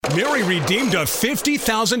Mary redeemed a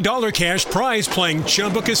 $50,000 cash prize playing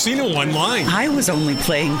Chumba Casino online. I was only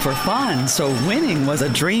playing for fun, so winning was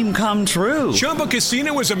a dream come true. Chumba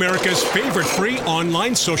Casino is America's favorite free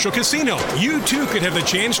online social casino. You too could have the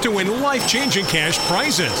chance to win life-changing cash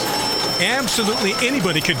prizes. Absolutely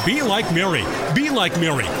anybody could be like Mary. Be like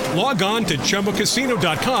Mary. Log on to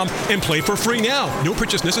ChumbaCasino.com and play for free now. No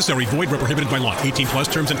purchase necessary. Void where prohibited by law. 18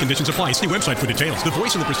 plus terms and conditions apply. See website for details. The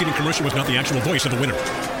voice in the preceding commercial was not the actual voice of the winner.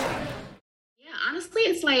 Yeah, honestly,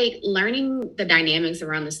 it's like learning the dynamics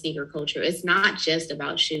around the sneaker culture. It's not just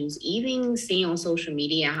about shoes. Even seeing on social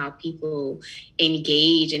media how people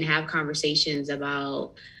engage and have conversations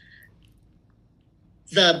about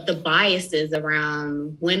the biases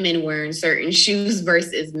around women wearing certain shoes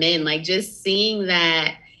versus men, like just seeing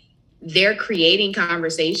that they're creating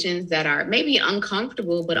conversations that are maybe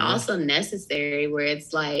uncomfortable, but also necessary, where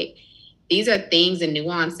it's like, these are things and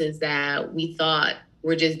nuances that we thought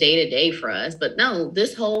were just day to day for us. But no,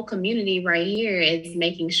 this whole community right here is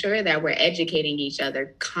making sure that we're educating each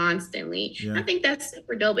other constantly. Yeah. I think that's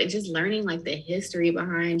super dope. And just learning like the history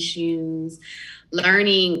behind shoes,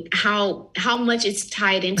 learning how much it's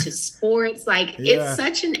tied into sports. Like it's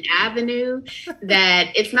such an avenue that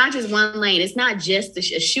it's not just one lane. It's not just a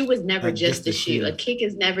shoe was never just a shoe. A kick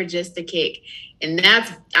is never just a kick. And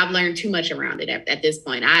I've learned too much around it at this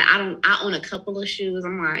point. I own a couple of shoes.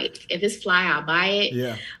 I'm like, if it's fly, I'll buy it.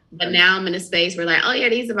 Yeah. But now I'm in a space where like, oh yeah,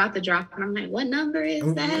 these about to drop. And I'm like, what number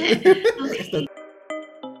is that? Okay.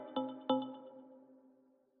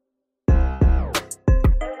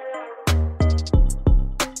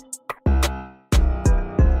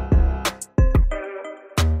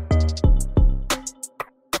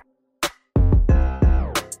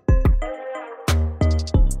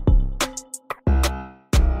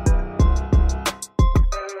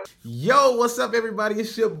 Yo, what's up, everybody?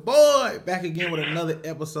 It's your boy back again with another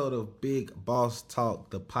episode of Big Boss Talk,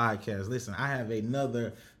 the podcast. Listen, I have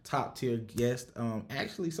another top tier guest.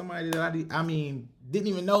 Actually, somebody that I didn't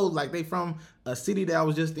even know, like they from a city that I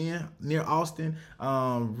was just in near Austin.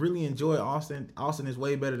 Really enjoy Austin. Austin is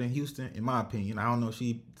way better than Houston, in my opinion. I don't know if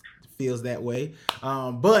she feels that way,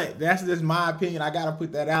 but that's just my opinion. I gotta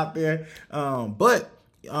put that out there.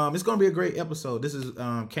 It's going to be a great episode. This is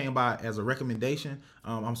came by as a recommendation.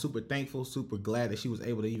 I'm super thankful, super glad that she was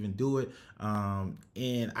able to even do it.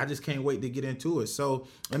 And I just can't wait to get into it. So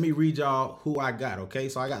let me read y'all who I got, okay?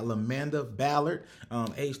 So I got LaManda Ballard,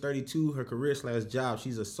 age 32, her career/job.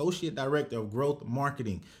 She's Associate Director of Growth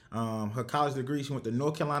Marketing. Her college degree, she went to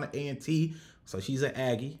North Carolina A&T. So she's an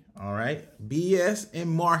Aggie, all right? BS in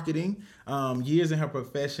marketing. Years in her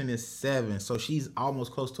profession is 7. So she's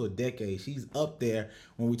almost close to a decade. She's up there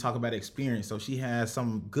when we talk about experience. So she has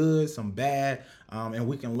some good, some bad, and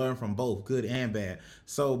we can learn from both, good and bad.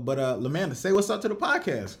 So, but LaManda, say what's up to the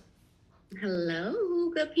podcast.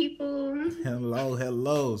 Hello, good people.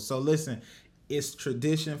 Hello. So listen, it's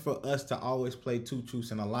tradition for us to always play 2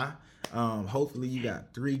 truths and a lie. Hopefully you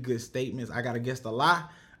got 3 good statements. I got to guess the lie.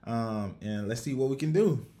 And let's see what we can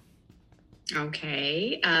do.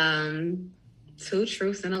 Okay. 2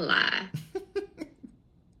 truths and a lie.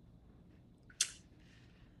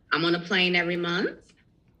 I'm on a plane every month.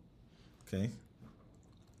 Okay.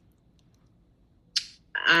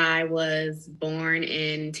 I was born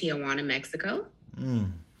in Tijuana, Mexico.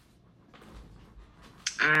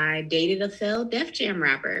 I dated a fellow Def Jam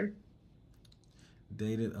rapper.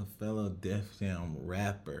 Dated a fellow Def Jam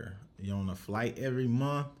rapper. You're on a flight every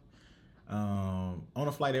month.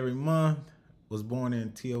 Was born in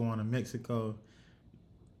Tijuana, Mexico.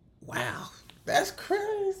 Wow, that's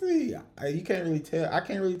crazy. You can't really tell. I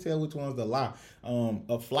can't really tell which one's the lie.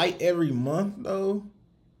 A flight every month though.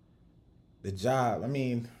 The job. I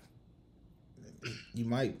mean, you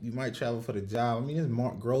might travel for the job. I mean,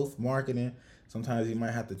 it's growth marketing. Sometimes you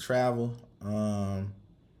might have to travel. Golly.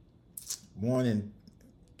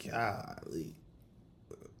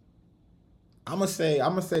 I'm gonna say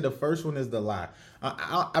the first one is the lie.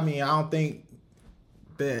 I don't think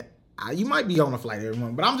that you might be on a flight every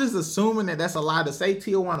month, but I'm just assuming that that's a lie. To say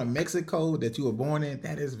Tijuana, Mexico, that you were born in,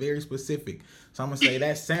 that is very specific. So I'm gonna say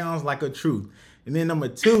that sounds like a truth. And then number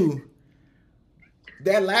 2,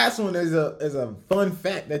 that last one is a fun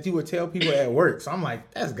fact that you would tell people at work. So I'm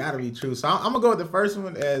like, that's gotta be true. So I'm gonna go with the first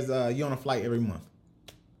one as you on a flight every month.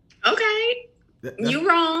 Okay, you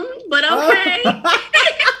wrong, but okay.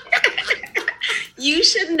 You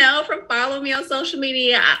should know from following me on social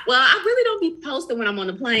media. I really don't be posting when I'm on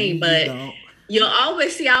the plane, but you'll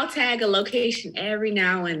always see I'll tag a location every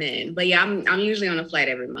now and then. But yeah, I'm usually on a flight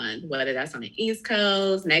every month, whether that's on the East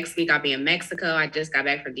Coast. Next week I'll be in Mexico. I just got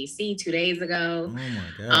back from DC 2 days ago. Oh my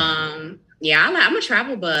God. Yeah, I'm a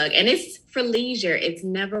travel bug, and it's for leisure. It's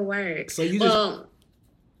never work. So you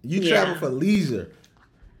travel for leisure.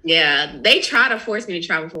 Yeah, they try to force me to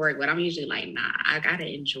travel for work, but I'm usually like, nah, I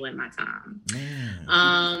gotta enjoy my time.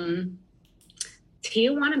 Man.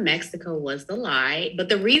 Tijuana, Mexico was the lie. But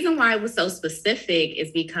the reason why it was so specific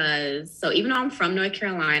is because, so even though I'm from North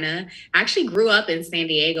Carolina, I actually grew up in San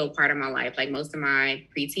Diego part of my life, like most of my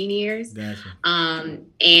preteen years. Gotcha.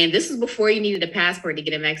 And this was before you needed a passport to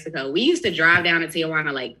get in Mexico. We used to drive down to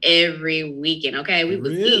Tijuana like every weekend. Okay. We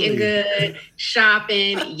was eating good,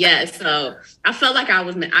 shopping. Yes. So I felt like I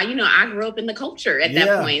grew up in the culture at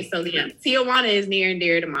that point. So yeah, Tijuana is near and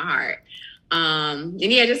dear to my heart. And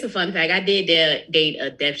yeah, just a fun fact. I did date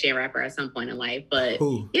a Def Jam rapper at some point in life, but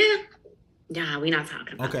yeah, we're not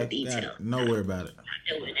talking about the details. No worry about it. Not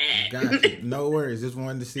doing that. Gotcha. No worries. Just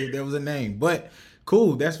wanted to see if there was a name, but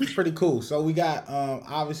cool. That's pretty cool. So we got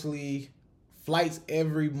obviously flights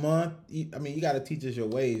every month. I mean, you got to teach us your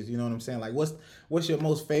ways. You know what I'm saying? Like, what's your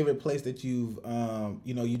most favorite place that you've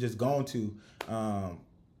you just gone to?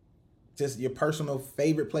 Just your personal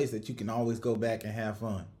favorite place that you can always go back and have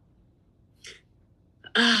fun.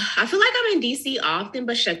 I feel like I'm in DC often,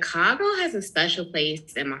 but Chicago has a special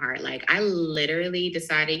place in my heart. Like, I literally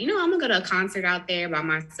decided, I'm gonna go to a concert out there by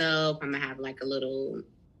myself. I'm gonna have like a little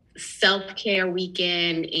self-care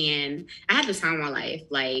weekend, and I had the time of my life.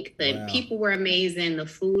 Like, the people were amazing, the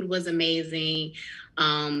food was amazing.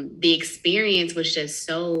 The experience was just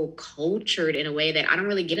so cultured in a way that I don't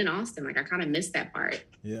really get in Austin. Like, I kind of missed that part.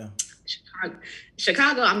 Yeah.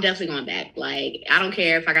 Chicago, I'm definitely going back. Like, I don't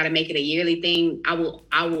care if I got to make it a yearly thing. I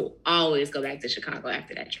will always go back to Chicago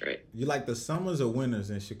after that trip. You like the summers or winters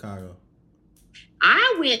in Chicago?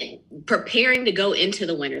 I went preparing to go into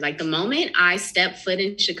the winter. Like, the moment I stepped foot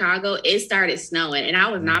in Chicago, it started snowing, and I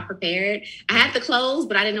was not prepared. I had the clothes,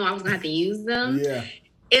 but I didn't know I was gonna have to use them. Yeah.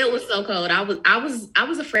 It was so cold. I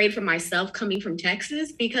was afraid for myself coming from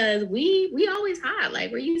Texas, because we always hot.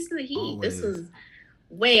 Like, we're used to the heat. Always. This was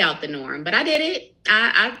way out the norm, but I did it.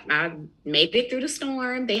 I made it through the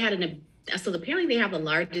storm. They had apparently they have the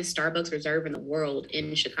largest Starbucks reserve in the world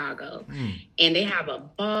in Chicago. And they have a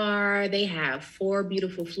bar. They have 4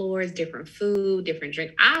 beautiful floors, different food, different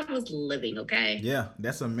drink. I was living, okay? Yeah,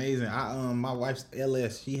 that's amazing. My wife's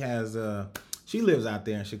LS, she lives out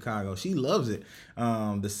there in Chicago. She loves it.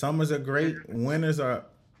 The summers are great. Winters are,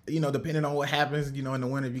 depending on what happens, in the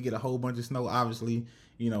winter, if you get a whole bunch of snow, obviously,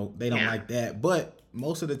 they don't like that. But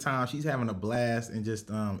most of the time she's having a blast and just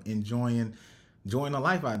enjoying the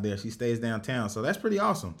life out there. She stays downtown. So that's pretty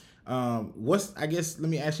awesome. Let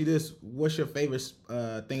me ask you this. What's your favorite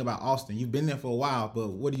thing about Austin? You've been there for a while, but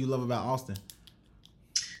what do you love about Austin?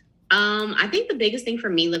 I think the biggest thing for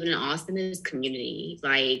me living in Austin is community.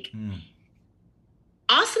 Like,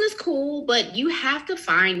 Austin is cool, but you have to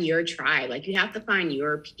find your tribe. Like, you have to find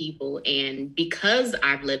your people. And because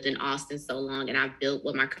I've lived in Austin so long and I've built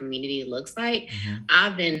what my community looks like,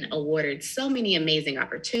 I've been awarded so many amazing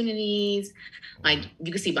opportunities. Like,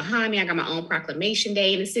 you can see behind me, I got my own proclamation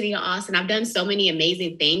day in the city of Austin. I've done so many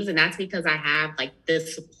amazing things, and that's because I have like the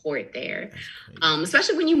support there.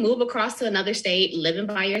 Especially when you move across to another state, living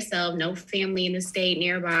by yourself, no family in the state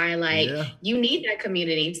nearby, you need that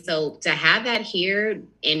community. So to have that here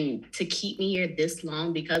and to keep me here this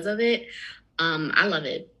long because of it, I love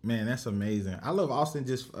it. Man, that's amazing. I love Austin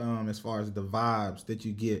just as far as the vibes that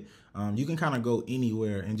you get. You can kind of go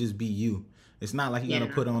anywhere and just be you. It's not like you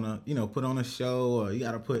gotta put on a show, or you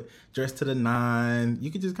gotta dress to the nine.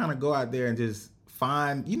 You can just kind of go out there and just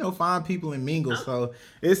find people and mingle. So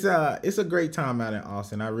it's a great time out in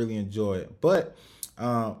Austin. I really enjoy it. But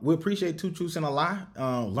we appreciate 2 Truths and a Lie.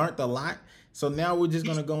 Learned a lot. So now we're just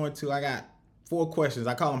gonna go into, I got 4 questions.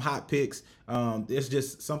 I call them hot picks. It's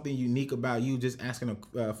just something unique about you, just asking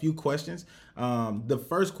a few questions. The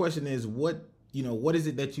first question is, what is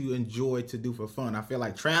it that you enjoy to do for fun? I feel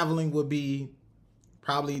like traveling would be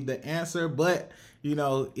probably the answer, but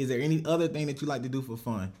is there any other thing that you like to do for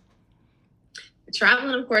fun?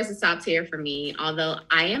 Traveling, of course, is top tier for me, although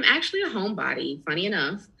I am actually a homebody, funny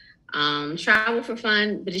enough. Travel for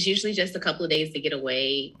fun, but it's usually just a couple of days to get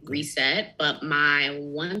away, reset. But my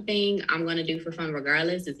one thing I'm going to do for fun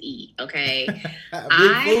regardless is eat, okay?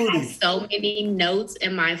 I have so many notes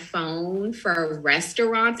in my phone for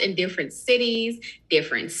restaurants in different cities,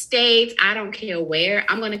 different states. I don't care where.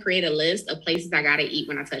 I'm going to create a list of places I got to eat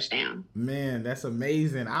when I touch down. Man, that's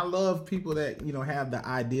amazing. I love people that, have the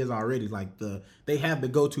ideas already. Like they have the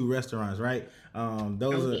go-to restaurants, right?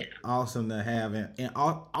 Those are awesome to have. And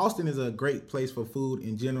Austin is a great place for food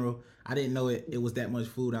in general. I didn't know it was that much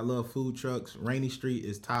food. I love food trucks. Rainy Street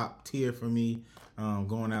is top tier for me.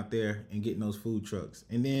 going out there and getting those food trucks.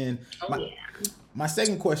 And then Oh, my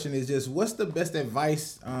second question is just, what's the best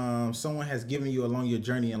advice someone has given you along your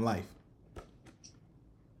journey in life?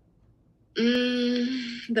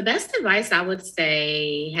 The best advice I would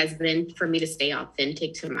say has been for me to stay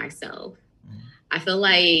authentic to myself. I feel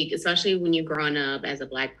like, especially when you're growing up as a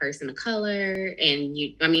Black person of color, and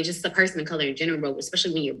just a person of color in general,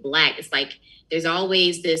 especially when you're Black, it's like there's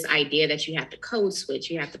always this idea that you have to code switch,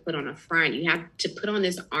 you have to put on a front, you have to put on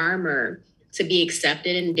this armor to be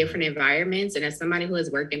accepted in different environments. And as somebody who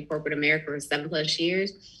has worked in corporate America for 7+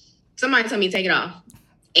 years, somebody told me to take it off.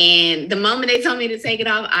 And the moment they told me to take it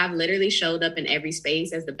off, I've literally showed up in every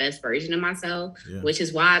space as the best version of myself, which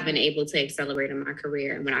is why I've been able to accelerate in my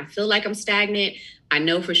career. And when I feel like I'm stagnant, I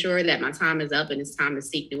know for sure that my time is up and it's time to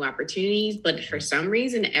seek new opportunities. But for some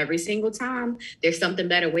reason, every single time, there's something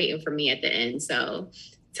better waiting for me at the end. So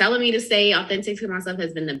telling me to stay authentic to myself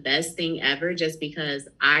has been the best thing ever, just because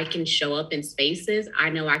I can show up in spaces. I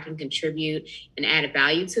know I can contribute and add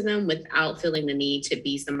value to them without feeling the need to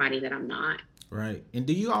be somebody that I'm not. Right. And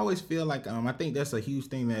do you always feel like, I think that's a huge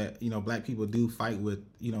thing that, Black people do fight with,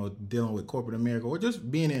 dealing with corporate America, or just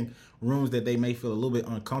being in rooms that they may feel a little bit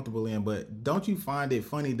uncomfortable in. But don't you find it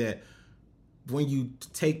funny that when you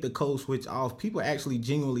take the code switch off, people actually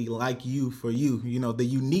genuinely like you for you, the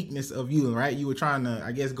uniqueness of you, right? You were trying to,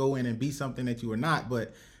 I guess, go in and be something that you were not,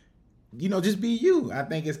 but just be you. I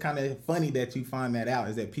think it's kind of funny that you find that out,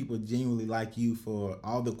 is that people genuinely like you for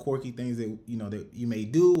all the quirky things that, that you may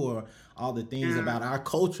do, or all the things about our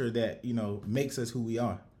culture that, makes us who we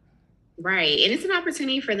are. Right. And it's an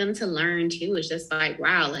opportunity for them to learn too. It's just like,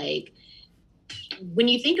 wow, like when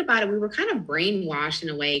you think about it, we were kind of brainwashed in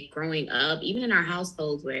a way growing up, even in our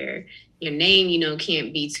households, where your name,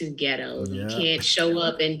 can't be too ghetto. Yeah. You can't show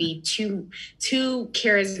up and be too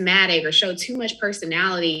charismatic or show too much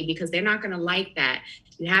personality, because they're not going to like that.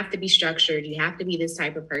 You have to be structured. You have to be this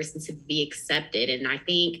type of person to be accepted. And I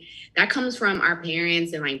think that comes from our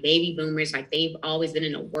parents and like baby boomers. Like they've always been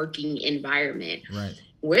in a working environment. Right.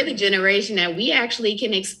 We're the generation that we actually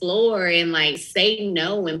can explore and like say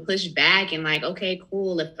no and push back and like, okay,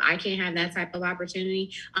 cool. If I can't have that type of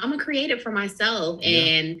opportunity, I'm gonna create it for myself. Yeah.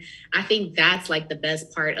 And I think that's like the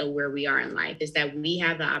best part of where we are in life, is that we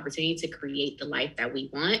have the opportunity to create the life that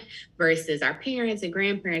we want, versus our parents and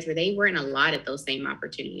grandparents, where they weren't allotted those same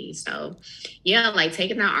opportunities. So yeah, like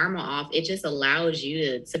taking that armor off, it just allows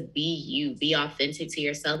you to be you, be authentic to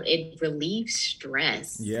yourself. It relieves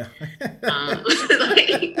stress. Yeah.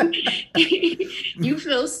 You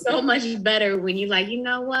feel so much better when you like, you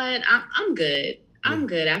know what, I'm good. I'm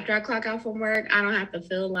good. After I clock out from work, I don't have to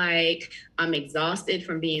feel like I'm exhausted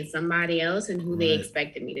from being somebody else and who they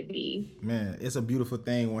expected me to be. Man, it's a beautiful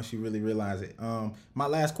thing once you really realize it. My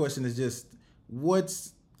last question is just,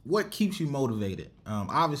 what keeps you motivated?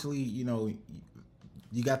 Obviously, you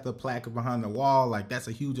got the plaque behind the wall. Like, that's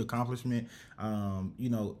a huge accomplishment.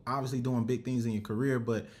 Obviously doing big things in your career,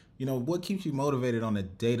 but what keeps you motivated on a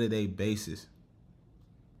day-to-day basis?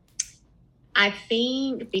 I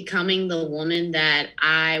think becoming the woman that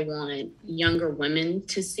I want younger women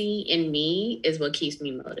to see in me is what keeps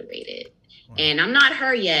me motivated. Wow. And I'm not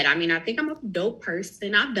her yet. I mean, I think I'm a dope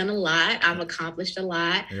person. I've done a lot. I've accomplished a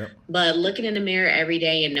lot. Yep. But looking in the mirror every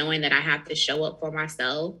day and knowing that I have to show up for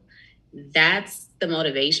myself, that's the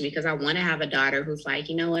motivation, because I want to have a daughter who's like,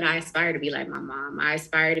 you know what, I aspire to be like my mom. I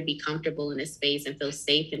aspire to be comfortable in this space and feel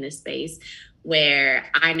safe in this space where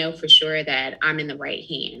I know for sure that I'm in the right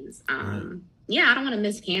hands. Yeah, I don't want to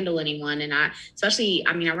mishandle anyone. And I run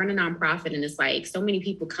a nonprofit, and it's like so many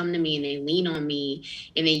people come to me and they lean on me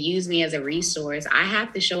and they use me as a resource. I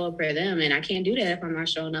have to show up for them, and I can't do that if I'm not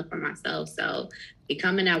showing up for myself. So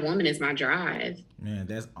becoming that woman is my drive. Man,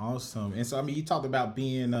 that's awesome. And so, you talked about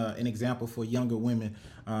being an example for younger women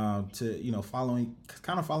to, following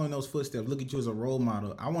those footsteps. Look at you as a role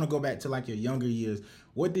model. I want to go back to like your younger years.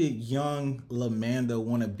 What did young LaManda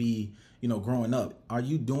want to be, growing up? Are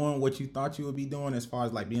you doing what you thought you would be doing as far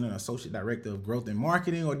as like being an associate director of growth and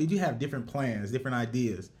marketing, or did you have different plans, different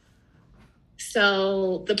ideas?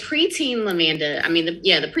 So the preteen LaManda,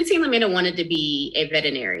 the preteen LaManda wanted to be a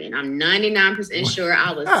veterinarian. I'm 99% sure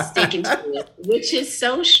I was sticking to it, which is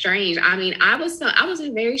so strange. I was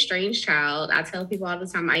a very strange child. I tell people all the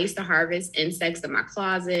time, I used to harvest insects in my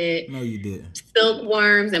closet. No, you didn't.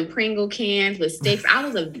 Silkworms and Pringle cans with sticks. I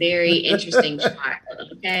was a very interesting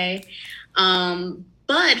child, okay?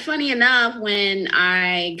 But funny enough, when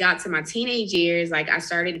I got to my teenage years, like I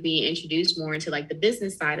started to be introduced more into like the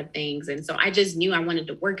business side of things. And so I just knew I wanted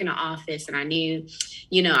to work in an office, and I knew,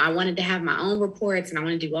 I wanted to have my own reports, and I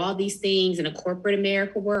wanted to do all these things in a corporate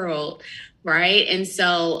America world. Right. And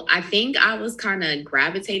so I think I was kind of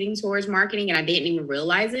gravitating towards marketing and I didn't even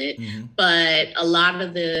realize it. Mm-hmm. But a lot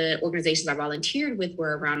of the organizations I volunteered with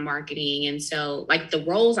were around marketing. And so, like the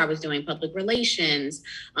roles I was doing, public relations,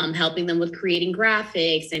 helping them with creating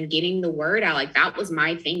graphics and getting the word out, like that was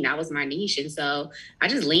my thing. That was my niche. And so I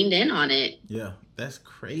just leaned in on it. Yeah, that's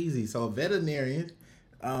crazy. So, a veterinarian.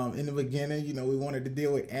 In the beginning, you know, we wanted to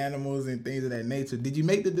deal with animals and things of that nature. Did you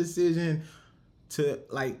make the decision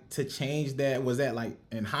to change that? Was that like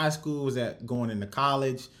in high school? Was that going into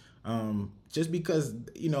college? Just because,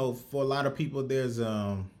 you know, for a lot of people, there's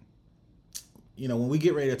you know, when we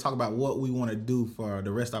get ready to talk about what we want to do for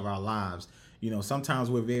the rest of our lives, you know,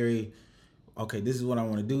 sometimes we're very, okay, this is what I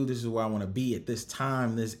want to do, this is where I want to be at this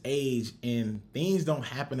time, this age, and things don't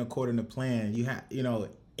happen according to plan. You have, you know,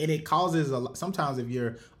 and it causes sometimes if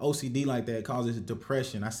you're OCD like that, it causes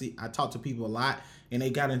depression. I talk to people a lot and they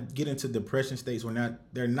gotta get into depression states where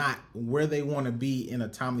they're not where they want to be in a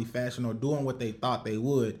timely fashion or doing what they thought they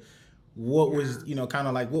would. What was, you know, kind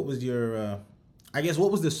of like, what was your I guess,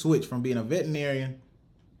 what was the switch from being a veterinarian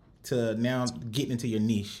to now getting into your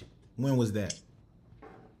niche? When was that?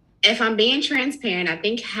 If I'm being transparent, I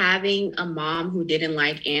think having a mom who didn't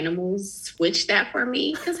like animals switched that for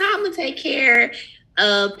me. Because how I'm gonna take care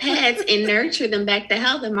of pets and nurture them back to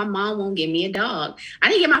health, and my mom won't give me a dog. I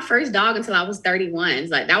didn't get my first dog until I was 31.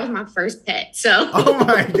 It's like that was my first pet. So oh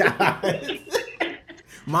my God.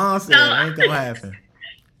 Mom said ain't gonna happen.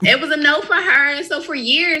 It was a no for her. And so for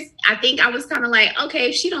years, I think I was kind of like, okay,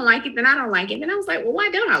 if she don't like it, then I don't like it. Then I was like, well, why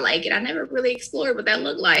don't I like it? I never really explored what that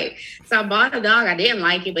looked like. So I bought a dog. I didn't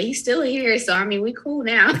like it, but he's still here. So, I mean, we cool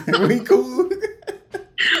now. We cool.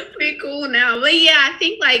 We cool now. But yeah, I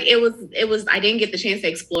think like it was, I didn't get the chance to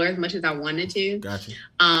explore as much as I wanted to. Gotcha.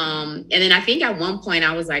 And then I think at one point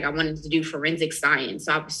I was like, I wanted to do forensic science.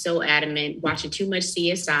 So I was so adamant, watching too much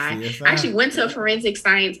CSI. I actually went to a forensic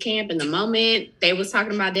science camp, and the moment they was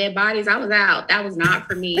talking about dead bodies, I was out. That was not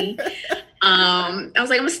for me. I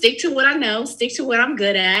was like, I'm gonna stick to what I know, stick to what I'm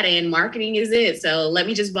good at, and marketing is it. So let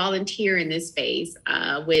me just volunteer in this space,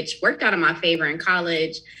 which worked out in my favor in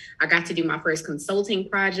college. I got to do my first consulting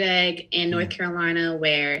project in North Carolina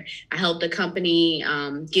where I helped a company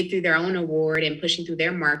get through their own award and pushing through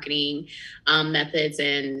their marketing methods.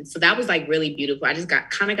 And so that was like really beautiful. I just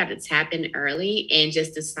got to tap in early and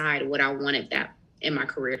just decide what I wanted that in my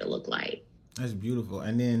career to look like. That's beautiful.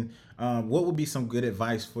 And then what would be some good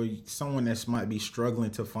advice for someone that might be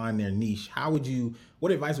struggling to find their niche?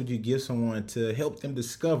 What advice would you give someone to help them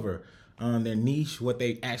discover their niche, what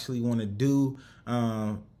they actually want to do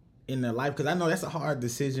in their life? Because I know that's a hard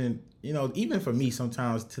decision, you know, even for me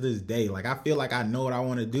sometimes to this day. Like, I feel like I know what I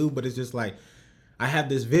want to do, but it's just like I have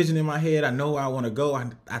this vision in my head. I know where I want to go.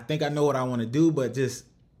 I think I know what I want to do, but just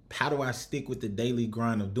how do I stick with the daily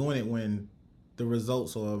grind of doing it when the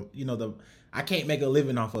results or, you know, I can't make a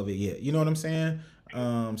living off of it yet. You know what I'm saying?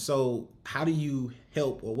 So how do you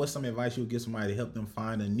help, or what's some advice you would give somebody to help them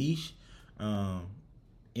find a niche and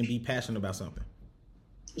be passionate about something?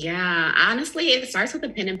 Yeah, honestly, it starts with a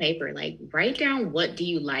pen and paper. Like, write down what do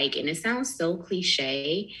you like. And it sounds so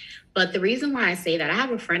cliche, but the reason why I say that, I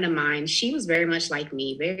have a friend of mine. She was very much like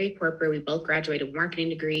me, very corporate. We both graduated with marketing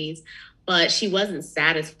degrees, but she wasn't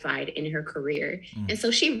satisfied in her career. And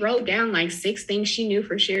so she wrote down like 6 things she knew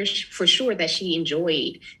for sure that she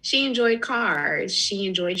enjoyed. She enjoyed cars. She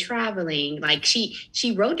enjoyed traveling. Like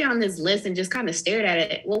she wrote down this list and just kind of stared at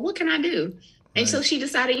it. Well, what can I do? And so she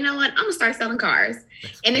decided, you know what, I'm gonna start selling cars.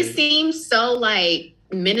 And it seems so like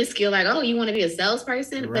minuscule, like, oh, you want to be a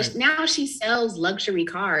salesperson? Right. But now she sells luxury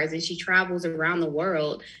cars and she travels around the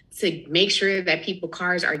world to make sure that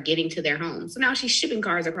cars are getting to their homes. So now she's shipping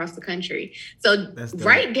cars across the country. So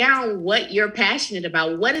write down what you're passionate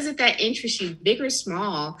about. What is it that interests you, big or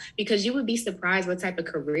small? Because you would be surprised what type of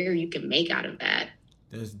career you can make out of that.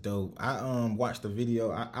 That's dope. I watched the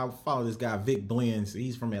video. I follow this guy, Vic Blends.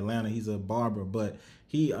 He's from Atlanta. He's a barber, but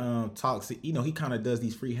he talks, you know, he kind of does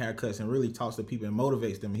these free haircuts and really talks to people and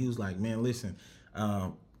motivates them. He was like, man, listen,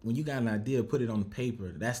 when you got an idea, put it on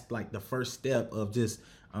paper. That's like the first step of just,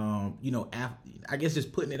 you know, I guess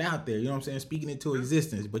just putting it out there, you know what I'm saying? Speaking it to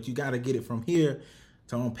existence, but you got to get it from here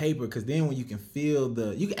to on paper. Cause then when you can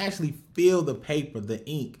actually feel the paper, the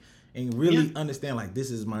ink, and really understand, like, this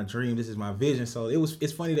is my dream, this is my vision. So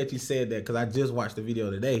it's funny that you said that, because I just watched the video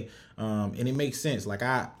today, and it makes sense. Like,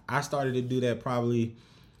 I started to do that probably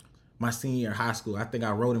my senior year of high school. I think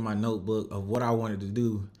I wrote in my notebook of what I wanted to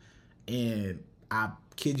do, and I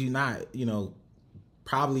kid you not, you know,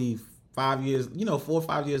 probably 5 years, you know, 4 or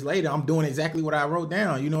 5 years later, I'm doing exactly what I wrote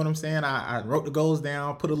down. You know what I'm saying? I wrote the goals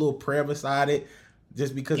down, put a little prayer beside it,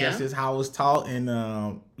 just because Yeah. that's just how I was taught.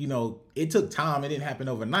 And, you know, it took time. It didn't happen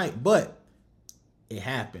overnight, but it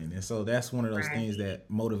happened. And so that's one of those Right. things that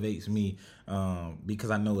motivates me, because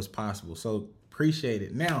I know it's possible. So appreciate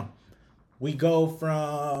it. Now, we go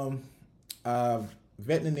from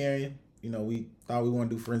veterinarian. You know, we thought we want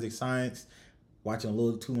to do forensic science, watching a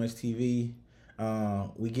little too much TV.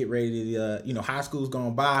 We get ready to, you know, high school's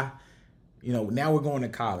going by. You know, now we're going to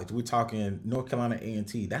college. We're talking North Carolina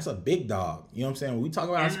A&T. That's a big dog. You know what I'm saying? When we talk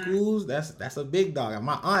about our schools, that's a big dog.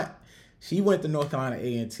 My aunt, she went to North Carolina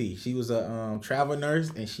A&T. She was a travel nurse,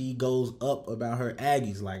 and she goes up about her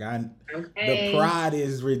Aggies. Like, the pride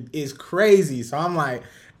is crazy. So I'm like,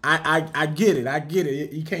 I get it. I get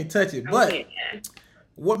it. You can't touch it. But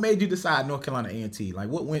what made you decide North Carolina A&T? Like,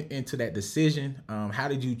 what went into that decision? How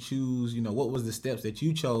did you choose? You know, what was the steps that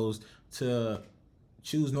you chose to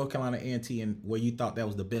choose North Carolina A&T, and where you thought that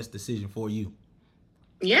was the best decision for you?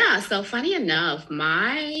 Yeah, so funny enough,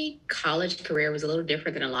 my college career was a little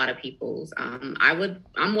different than a lot of people's. I'm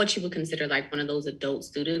what you would consider like one of those adult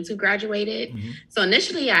students who graduated. Mm-hmm. So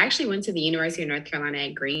initially, I actually went to the University of North Carolina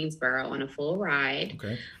at Greensboro on a full ride.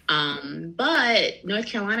 Okay. But North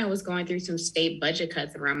Carolina was going through some state budget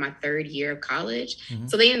cuts around my third year of college. Mm-hmm.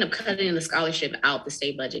 So they ended up cutting the scholarship out the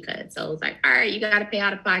state budget cut. So it was like, all right, you got to pay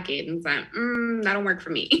out of pocket. And it's like, that don't work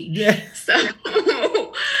for me. Yeah. So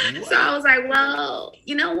I was like, well,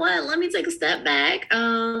 you know what? Let me take a step back.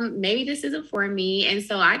 Maybe this isn't for me. And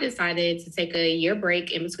so I decided to take a year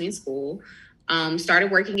break in between school.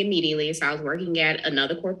 Started working immediately. So I was working at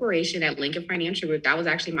another corporation at Lincoln Financial Group. That was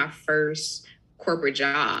actually my first corporate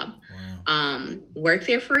job. Wow. Worked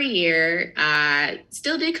there for a year. I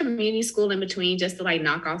still did community school in between just to like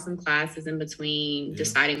knock off some classes in between,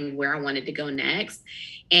 deciding where I wanted to go next.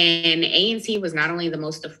 And A&T was not only the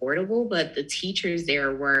most affordable, but the teachers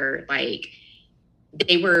there were like,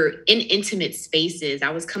 they were in intimate spaces.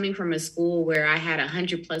 I was coming from a school where I had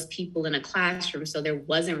 100+ people in a classroom, so there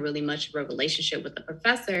wasn't really much of a relationship with the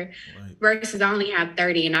professor. Right. Versus I only have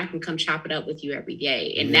 30 and I can come chop it up with you every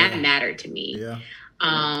day. And that mattered to me. Yeah.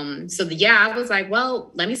 I was like,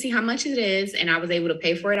 well, let me see how much it is. And I was able to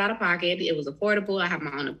pay for it out of pocket. It was affordable. I have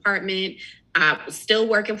my own apartment. I was still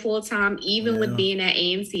working full time, even with being at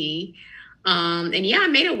A&T. I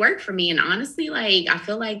made it work for me. And honestly, like, I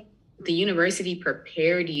feel like the university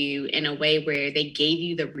prepared you in a way where they gave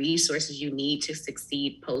you the resources you need to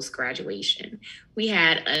succeed post-graduation. We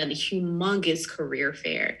had a humongous career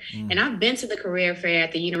fair. And I've been to the career fair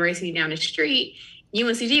at the university down the street.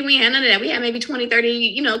 UNCG, we had none of that. We had maybe 20,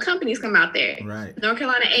 30, companies come out there. Right. North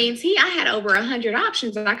Carolina A&T, I had over 100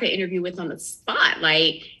 options that I could interview with on the spot.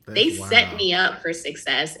 Like, they set me up for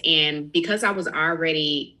success. And because I was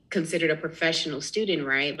already considered a professional student,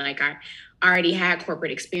 right? Like, I already had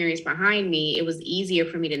corporate experience behind me. It was easier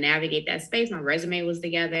for me to navigate that space. My resume was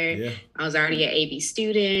together. Yeah. I was already an AB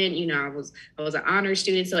student. I was an honor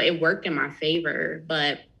student. So it worked in my favor.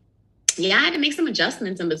 But yeah, I had to make some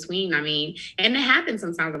adjustments in between. I mean, and it happens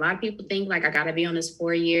sometimes. A lot of people think like I got to be on this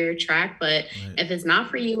 4-year track, but if it's not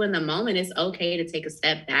for you in the moment, it's okay to take a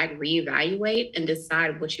step back, reevaluate, and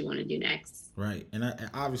decide what you want to do next. Right. And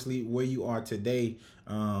obviously where you are today,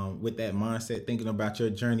 with that mindset, thinking about your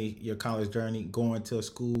journey, your college journey, going to a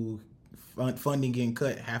school, funding getting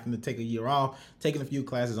cut, having to take a year off, taking a few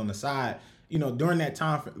classes on the side, during that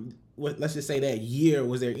time, let's just say that year,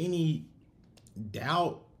 was there any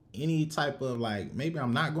doubt, any type of like, maybe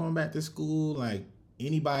I'm not going back to school? Like,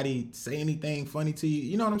 anybody say anything funny to you?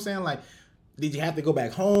 You know what I'm saying? Like, did you have to go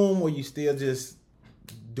back home, or you still just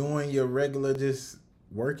doing your regular, just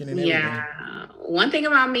working and everything? Yeah. One thing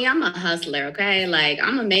about me, I'm a hustler, okay? Like,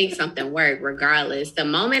 I'm going to make something work regardless. The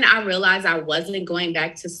moment I realized I wasn't going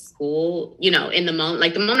back to school, the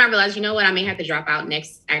moment I realized, I may have to drop out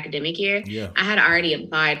next academic year, I had already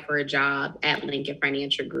applied for a job at Lincoln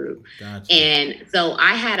Financial Group. Gotcha. And so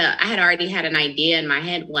I had already had an idea in my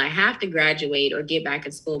head, well, I have to graduate or get back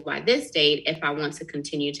in school by this date if I want to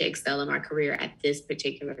continue to excel in my career at this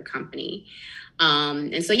particular company.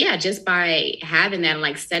 Just by having that,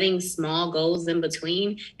 like setting small goals in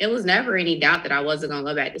between, it was never any doubt that I wasn't going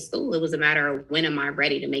to go back to school. It was a matter of when am I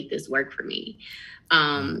ready to make this work for me?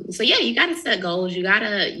 You got to set goals.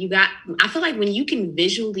 I feel like when you can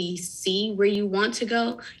visually see where you want to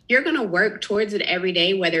go, you're going to work towards it every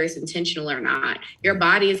day, whether it's intentional or not. Your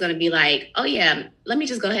body is going to be like, oh yeah, let me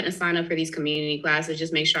just go ahead and sign up for these community classes.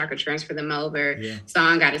 Just make sure I can transfer them over. Yeah. So I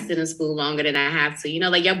don't got to sit in school longer than I have to,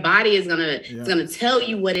 your body is it's going to tell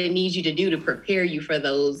you what it needs you to do to prepare you for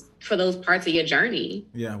those parts of your journey.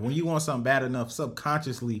 Yeah. When you want something bad enough,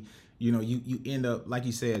 subconsciously, you end up, like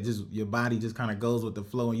you said, just your body just kind of goes with the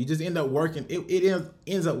flow, and you just end up working. It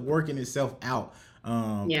ends up working itself out.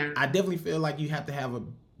 I definitely feel like you have to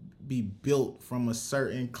be built from a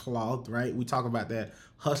certain cloth, right? We talk about that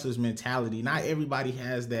hustler's mentality. Not everybody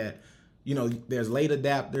has that. You know, there's late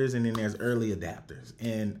adapters and then there's early adapters.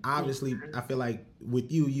 And obviously, I feel like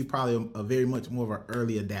with you probably are very much more of an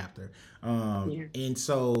early adapter. And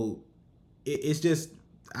so it's just,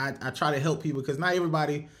 I try to help people because not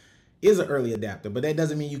everybody is an early adapter, but that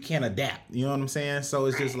doesn't mean you can't adapt. You know what I'm saying? So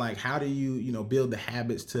it's just like, how do you, build the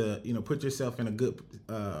habits to, put yourself in a good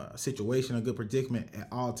situation, a good predicament at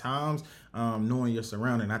all times, knowing your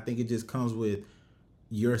surrounding. I think it just comes with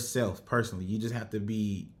yourself personally. You just have to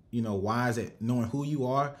be, wise at knowing who you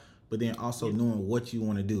are, but then also knowing what you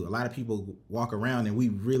want to do. A lot of people walk around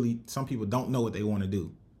and some people don't know what they want to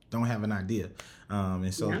do, don't have an idea.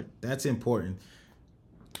 And so that's important.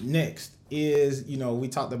 Next is, we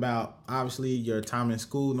talked about obviously your time in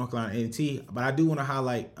school, North Carolina A&T, but I do want to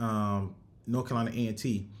highlight North Carolina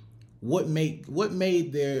A&T. What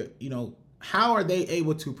made their, how are they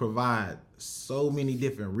able to provide so many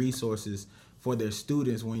different resources for their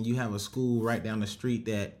students when you have a school right down the street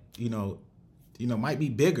that, might be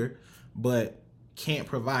bigger, but can't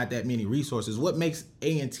provide that many resources? What makes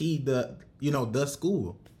A&T the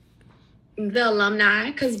school? The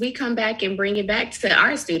alumni, because we come back and bring it back to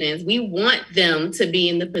our students. We want them to be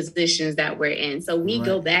in the positions that we're in. So we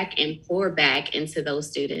go back and pour back into those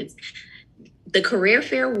students. The career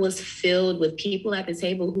fair was filled with people at the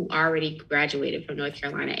table who already graduated from North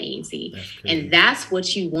Carolina A&T. And that's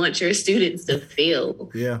what you want your students to feel.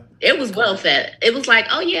 Yeah. It was well fed. It was like,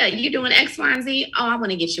 oh yeah, you're doing X, Y, and Z. Oh, I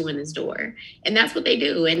want to get you in this door. And that's what they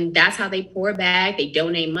do. And that's how they pour back. They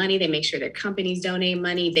donate money. They make sure their companies donate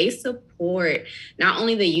money. They support not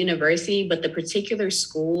only the university, but the particular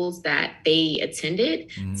schools that they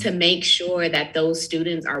attended to make sure that those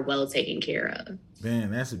students are well taken care of.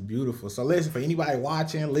 Man, that's beautiful. So listen, for anybody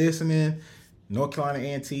watching, listening, North Carolina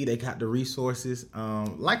A&T, they got the resources.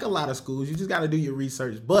 Like a lot of schools, you just got to do your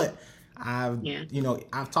research. But I've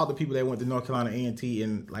talked to people that went to North Carolina A&T,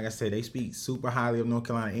 and like I said, they speak super highly of North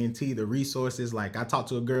Carolina A&T. The resources, like I talked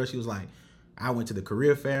to a girl, she was like, I went to the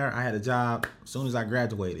career fair. I had a job as soon as I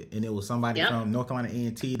graduated, and it was somebody from North Carolina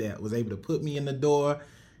A&T that was able to put me in the door,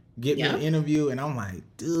 get me an interview, and I'm like,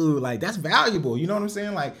 dude, like that's valuable. You know what I'm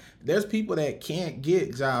saying? Like there's people that can't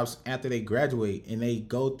get jobs after they graduate, and they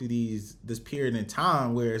go through this period in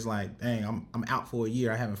time where it's like, dang, I'm out for a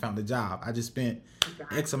year. I haven't found a job. I just spent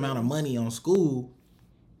X amount of money on school,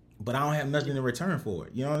 but I don't have nothing in return for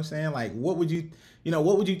it. You know what I'm saying? Like what would you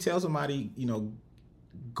tell somebody,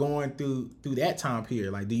 going through that time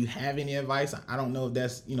period? Like, do you have any advice? I don't know if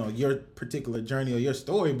that's, your particular journey or your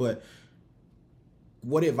story, but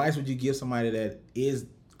what advice would you give somebody that is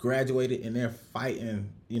graduated and they're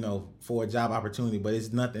fighting, for a job opportunity, but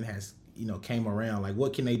nothing has, came around? Like,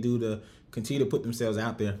 what can they do to continue to put themselves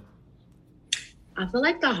out there? I feel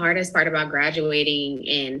like the hardest part about graduating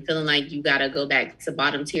and feeling like you got to go back to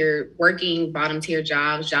bottom tier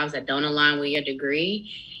jobs that don't align with your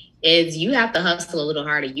degree, is you have to hustle a little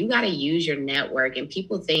harder. You got to use your network. And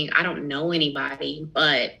people think, I don't know anybody,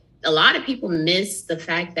 but a lot of people miss the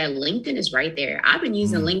fact that LinkedIn is right there. I've been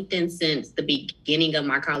using LinkedIn since the beginning of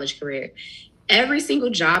my college career. Every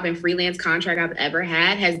single job and freelance contract I've ever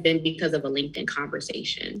had has been because of a LinkedIn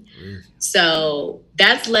conversation. So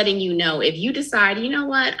that's letting you know, if you decide, you know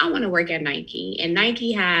what, I want to work at Nike, and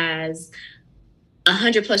Nike has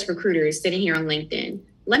 100+ recruiters sitting here on LinkedIn,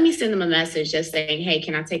 let me send them a message just saying, hey,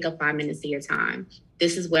 can I take up 5 minutes of your time?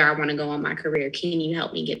 This is where I want to go on my career. Can you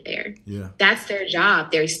help me get there? Yeah. That's their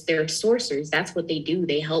job. They're sourcers. That's what they do.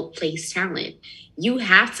 They help place talent. You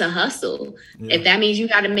have to hustle. Yeah. If that means you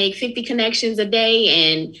got to make 50 connections a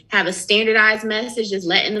day and have a standardized message, just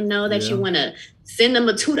letting them know that you want to send them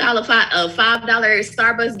a $5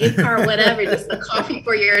 Starbucks gift card, whatever, just a coffee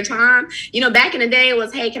for your time. Back in the day, it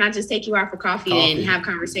was, hey, can I just take you out for coffee and have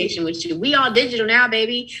conversation with you? We all digital now,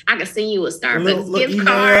 baby. I can send you a Starbucks gift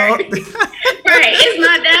card. Right. It's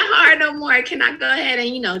not that hard no more. Can I go ahead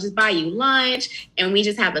and, just buy you lunch and we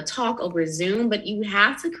just have a talk over Zoom? But you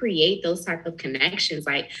have to create those type of connections,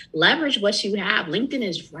 like leverage what you have. LinkedIn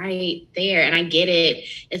is right there. And I get it.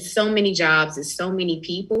 It's so many jobs. It's so many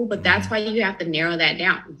people, but that's why you have to narrow that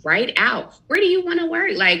down. Write out, where do you want to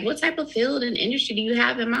work? Like, what type of field and industry do you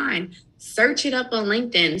have in mind? Search it up on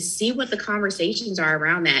LinkedIn, see what the conversations are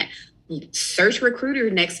around that. Search recruiter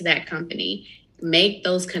next to that company. Make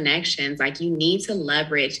those connections. Like, you need to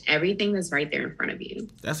leverage everything that's right there in front of you.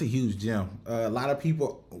 That's a huge gem. A lot of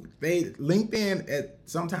people, LinkedIn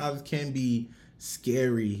sometimes can be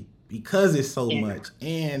scary because it's so much,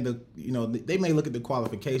 and they may look at the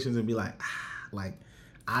qualifications and be like,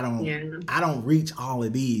 I don't reach all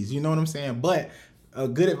of these. You know what I'm saying? But a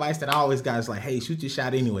good advice that I always got is like, hey, shoot your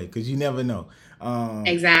shot anyway, because you never know.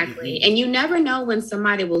 Exactly. And you never know when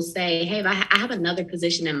somebody will say, hey, I have another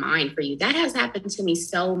position in mind for you. That has happened to me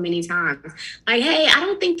so many times. Like, hey, I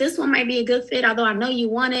don't think this one might be a good fit, although I know you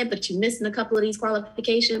want it, but you're missing a couple of these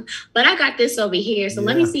qualifications. But I got this over here. So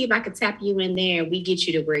let me see if I could tap you in there. We get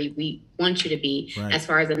you to where we want you to be as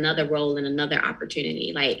far as another role and another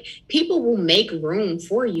opportunity. Like, people will make room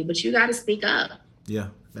for you, but you got to speak up. Yeah.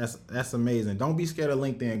 That's amazing. Don't be scared of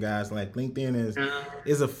LinkedIn, guys. Like, LinkedIn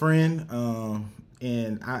is a friend.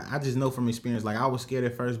 And I just know from experience, like, I was scared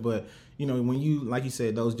at first, but you know, when you, like you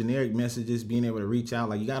said, those generic messages, being able to reach out,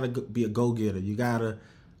 like, you gotta be a go-getter. You gotta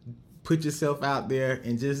put yourself out there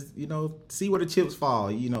and just, you know, see where the chips fall.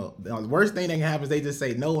 You know, the worst thing that can happen is they just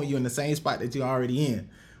say no when you're in the same spot that you're already in.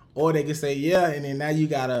 Or they can say, yeah, and then now you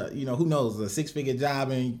got a, you know, who knows, a 6-figure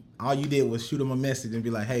job, and all you did was shoot them a message and be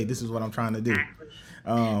like, hey, this is what I'm trying to do.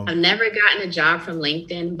 I've never gotten a job from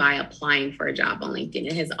LinkedIn by applying for a job on LinkedIn.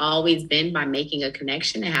 It has always been by making a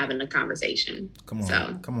connection and having a conversation. Come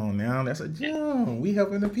on now. That's a gem. We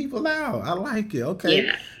helping the people out. I like it. Okay.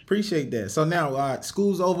 Yeah. Appreciate that. So now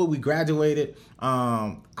school's over. We graduated.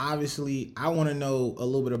 Obviously, I want to know a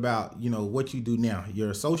little bit about, you know, what you do now. You're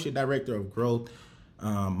Associate Director of Growth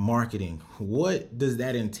Marketing. What does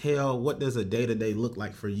that entail? What does a day-to-day look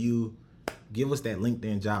like for you? Give us that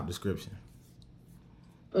LinkedIn job description.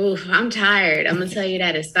 Oof, I'm tired. I'm going to tell you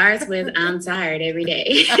that. It starts with I'm tired every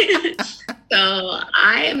day. So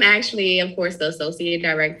I am actually, of course, the Associate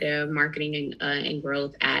Director of Marketing and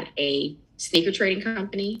Growth at a sneaker trading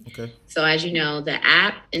company. Okay. So as you know, the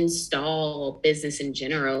app install business in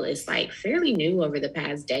general is like fairly new over the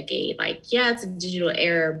past decade. Like, yeah, it's a digital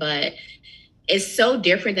era, but it's so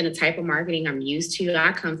different than the type of marketing I'm used to.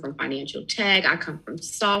 I come from financial tech. I come from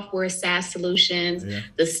software, SaaS solutions. Yeah.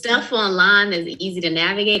 The stuff online is easy to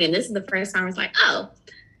navigate. And this is the first time it's like, oh,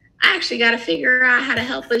 I actually got to figure out how to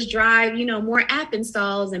help us drive, you know, more app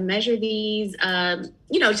installs and measure these,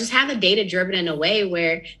 you know, just have the data driven in a way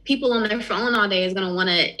where people on their phone all day is going to want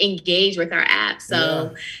to engage with our app.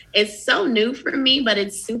 So it's so new for me, but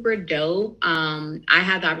it's super dope. I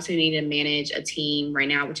have the opportunity to manage a team right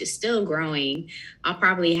now, which is still growing. I'll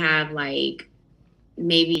probably have like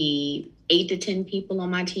maybe 8 to 10 people on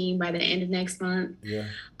my team by the end of next month. Yeah.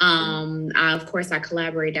 Of course, I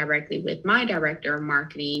collaborate directly with my director of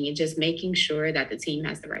marketing and just making sure that the team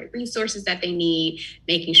has the right resources that they need,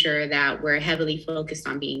 making sure that we're heavily focused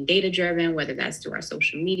on being data driven, whether that's through our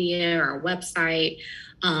social media or our website.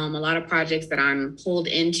 A lot of projects that I'm pulled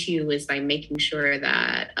into is like making sure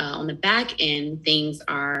that on the back end, things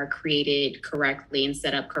are created correctly and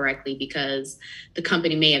set up correctly because the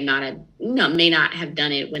company may not have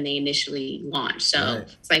done it when they initially launched. So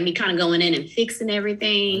It's like me kind of going in and fixing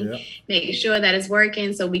everything, making sure that it's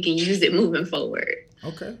working so we can use it moving forward.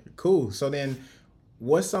 Okay, cool. So then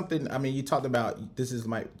what's something, I mean, you talked about this is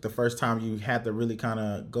like the first time you had to really kind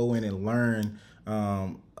of go in and learn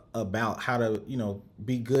about how to, you know,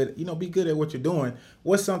 be good at what you're doing.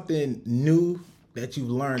 What's something new that you've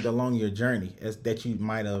learned along your journey that you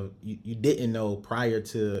might have, you didn't know prior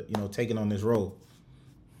to, you know, taking on this role?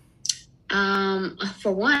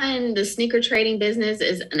 For one, the sneaker trading business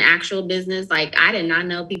is an actual business. Like, I did not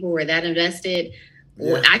know people were that invested.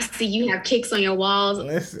 Yeah. I see you have kicks on your walls.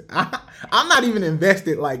 Listen, I'm not even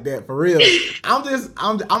invested like that for real.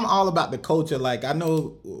 I'm all about the culture. Like, I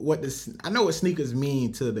know what sneakers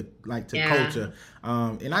mean to the culture.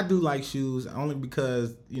 And I do like shoes only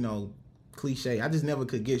because, you know, cliche. I just never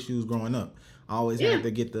could get shoes growing up. I always had to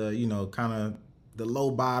get the, you know, kind of the low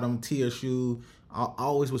bottom tier shoe. I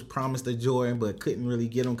always was promised a Jordan, but couldn't really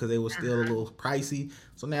get them because they were still a little pricey.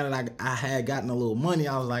 So now that I had gotten a little money,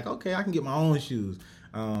 I was like, okay, I can get my own shoes.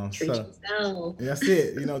 Treat yourself. That's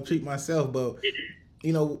it, you know, treat myself. But,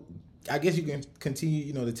 you know, I guess you can continue,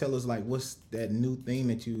 you know, to tell us like what's that new thing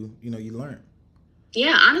that you learned.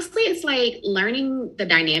 Yeah, honestly, it's like learning the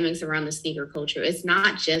dynamics around the sneaker culture. It's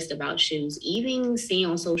not just about shoes. Even seeing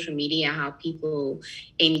on social media how people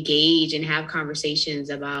engage and have conversations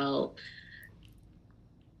about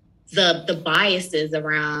the biases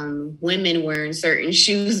around women wearing certain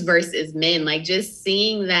shoes versus men, like just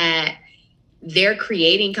seeing that they're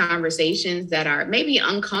creating conversations that are maybe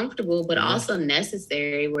uncomfortable, but also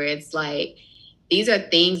necessary, where it's like, these are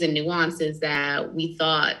things and nuances that we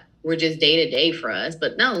thought were just day to day for us.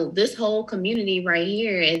 But no, this whole community right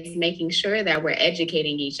here is making sure that we're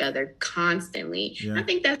educating each other constantly. Yeah. I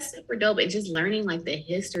think that's super dope. And just learning like the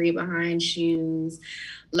history behind shoes,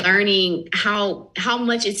 learning how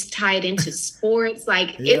much it's tied into sports.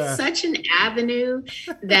 Like it's such an avenue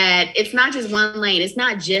that it's not just one lane. It's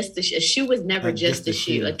not just a shoe was never just a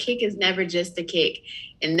shoe. A kick is never just a kick.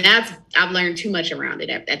 And I've learned too much around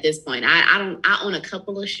it at this point. I own a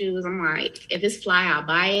couple of shoes. I'm like, if it's fly, I'll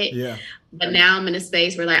buy it. Yeah. But now I'm in a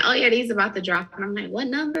space where like, oh yeah, these about to drop. And I'm like, what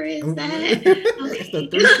number is that? It's the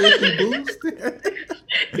 350 boost.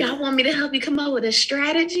 Y'all want me to help you come up with a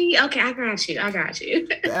strategy? Okay, I got you.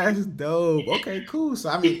 That's dope. Okay, cool. So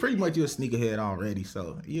I mean, pretty much you're a sneakerhead already,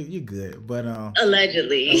 so you're good. But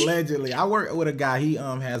allegedly, I work with a guy. He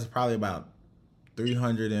has probably about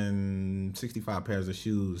 365 pairs of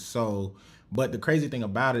shoes. So, but the crazy thing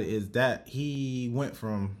about it is that he went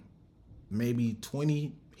from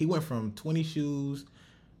 20 shoes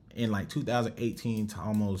in like 2018 to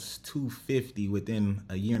almost 250 within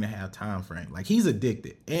a year and a half time frame. Like he's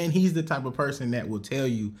addicted, and he's the type of person that will tell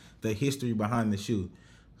you the history behind the shoe.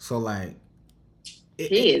 So like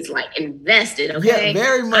he is like invested. Okay, yeah,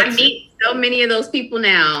 very much. I meet so many of those people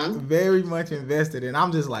now. Very much invested, and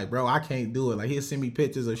I'm just like, bro, I can't do it. Like he'll send me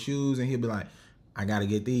pictures of shoes, and he'll be like, I gotta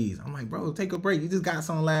get these. I'm like, bro, take a break. You just got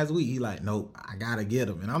some last week. He like, nope, I gotta get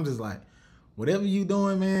them, and I'm just like, whatever you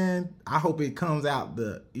doing, man, I hope it comes out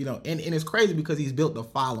and it's crazy because he's built the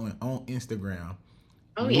following on Instagram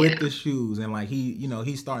with the shoes, and like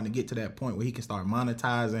he's starting to get to that point where he can start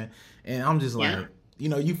monetizing, and I'm just like,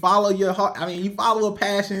 you follow your heart. I mean, you follow a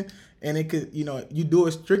passion, and it could, you do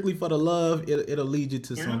it strictly for the love. It'll lead you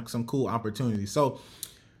to some cool opportunities. So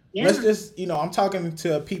let's just, I'm talking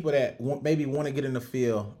to people that maybe want to get in the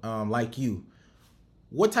field, like you.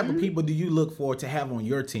 What type of people do you look for to have on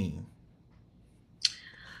your team?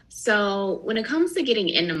 So when it comes to getting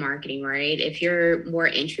into marketing, right, if you're more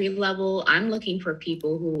entry level, I'm looking for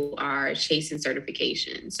people who are chasing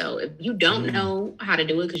certification. So if you don't know how to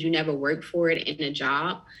do it because you never worked for it in a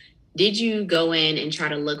job, did you go in and try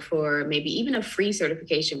to look for maybe even a free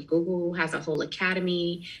certification? Google has a whole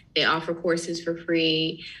academy. They offer courses for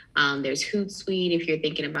free. There's Hootsuite if you're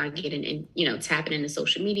thinking about getting in, tapping into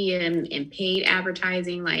social media and paid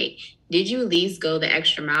advertising. Like, did you at least go the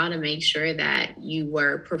extra mile to make sure that you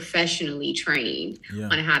were professionally trained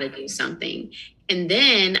on how to do something? And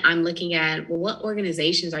then I'm looking at, well, what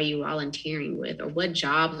organizations are you volunteering with, or what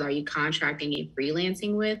jobs are you contracting and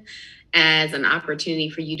freelancing with, as an opportunity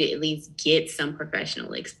for you to at least get some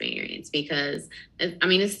professional experience? Because I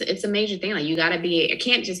mean, it's a major thing. Like, you got to I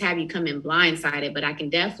can't just have you come in blindsided, but I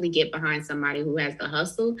can definitely get behind somebody who has the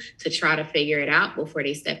hustle to try to figure it out before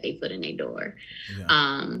they step their foot in their door.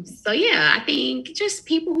 So I think just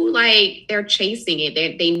people who they're chasing it.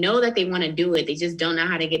 They know that they want to do it. They just don't know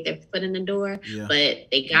how to get their foot in the door, but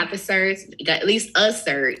they got the certs, got at least a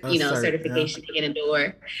cert, certification to get in the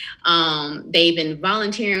door. They've been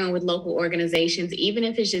volunteering with local organizations, even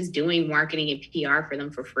if it's just doing marketing and PR for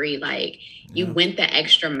them for free. Like, you went the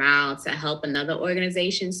extra mile to help another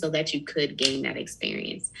organization so that you could gain that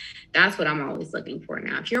experience. That's what I'm always looking for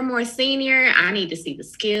now. If you're more senior, I need to see the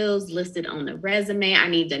skills listed on the resume. I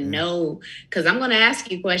need to know, because I'm going to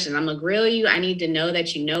ask you questions. I'm going to grill you. I need to know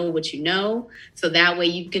that you know what you know, so that way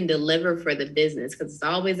you can deliver for the business, because it's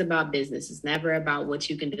always about business. It's never about what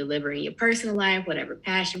you can deliver in your personal life, whatever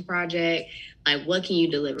passion project. Like, what can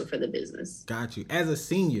you deliver for the business? Got you. As a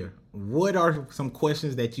senior, what are some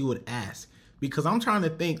questions that you would ask? Because I'm trying to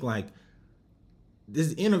think, like,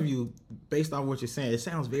 this interview, based on what you're saying, it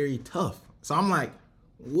sounds very tough. So I'm like,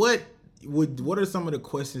 what are some of the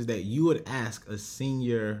questions that you would ask a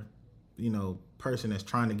senior, person that's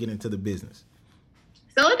trying to get into the business?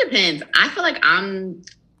 So it depends. I feel like I'm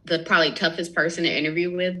the probably toughest person to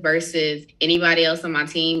interview with versus anybody else on my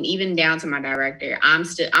team, even down to my director. I'm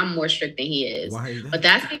more strict than he is. Why is that? But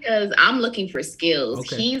that's because I'm looking for skills.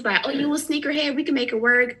 Okay. He's like, oh, you a sneakerhead? We can make it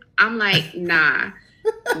work. I'm like, nah.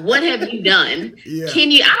 What have you done? I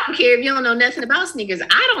don't care if you don't know nothing about sneakers.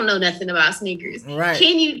 I don't know nothing about sneakers. Right.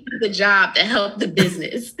 Can you do the job to help the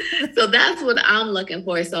business? So that's what I'm looking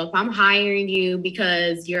for. So if I'm hiring you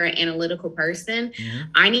because you're an analytical person,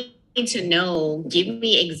 I need to know, give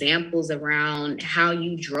me examples around how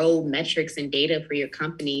you drove metrics and data for your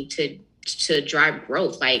company to drive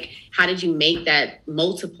growth. Like, how did you make that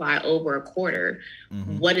multiply over a quarter?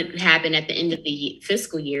 What had happened at the end of the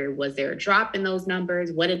fiscal year? Was there a drop in those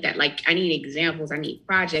numbers? What did that, I need examples. I need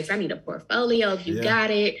projects. I need a portfolio. If you got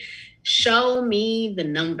it, show me the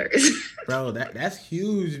numbers. Bro, that's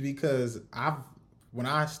huge, because when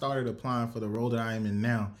I started applying for the role that I am in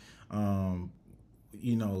now,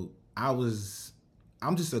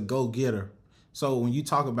 I'm just a go-getter. So when you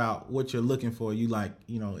talk about what you're looking for, you like,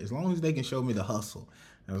 as long as they can show me the hustle,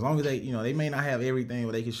 and as long as they, they may not have everything,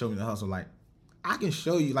 but they can show me the hustle. Like, I can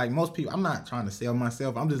show you, like most people, I'm not trying to sell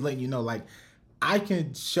myself. I'm just letting you know, like, I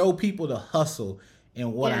can show people the hustle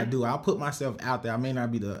and what I do. I'll put myself out there. I may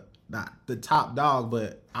not be the top dog,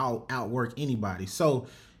 but I'll outwork anybody. So,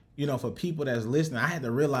 for people that's listening, I had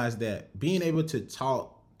to realize that being able to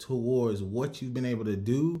talk towards what you've been able to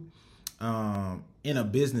do in a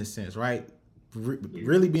business sense, right?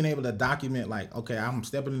 Really being able to document, like, okay, I'm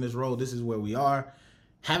stepping in this role. This is where we are.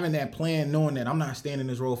 Having that plan, knowing that I'm not staying in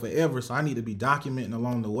this role forever, so I need to be documenting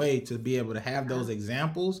along the way to be able to have those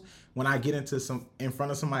examples when I get in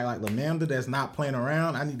front of somebody like LaManda that's not playing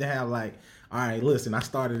around. I need to have like, all right, listen, I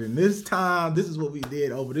started in this time. This is what we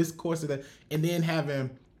did over this course of that, and then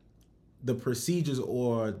having the procedures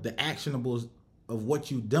or the actionables of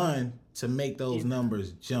what you've done to make those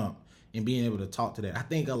numbers jump and being able to talk to that. I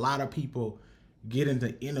think a lot of people get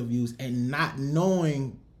into interviews and not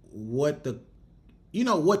knowing what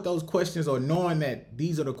those questions, or knowing that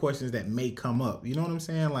these are the questions that may come up. You know what I'm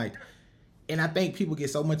saying? Like, and I think people get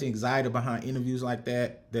so much anxiety behind interviews like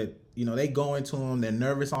that they go into them, they're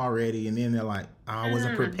nervous already, and then they're like, I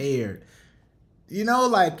wasn't prepared.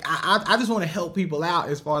 Like, I just want to help people out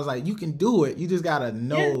as far as, like, you can do it. You just got to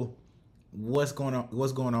know what's going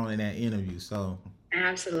on in that interview. So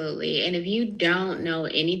absolutely. And if you don't know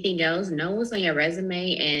anything else, know what's on your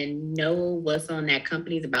resume and know what's on that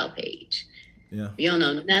company's about page. Yeah. You don't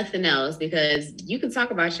know nothing else, because you can talk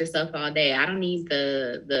about yourself all day. I don't need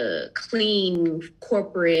the clean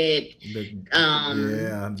corporate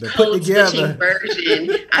the put together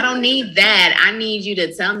version. I don't need that. I need you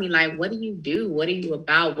to tell me, like, what do you do? What are you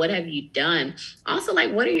about? What have you done? Also,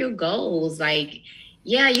 like, what are your goals? Like,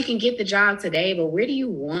 yeah, you can get the job today, but where do you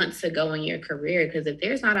want to go in your career? Because if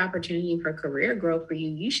there's not opportunity for career growth for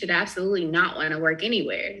you, you should absolutely not want to work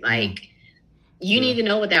anywhere. Like, you need to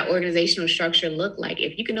know what that organizational structure look like.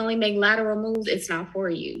 If you can only make lateral moves, it's not for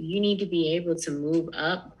you. You need to be able to move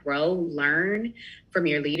up, grow, learn from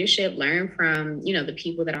your leadership, learn from, the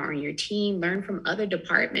people that are on your team, learn from other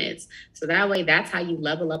departments. So that way, that's how you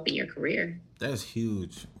level up in your career. That's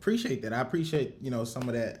huge. Appreciate that. I appreciate, some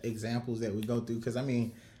of that examples that we go through. Because, I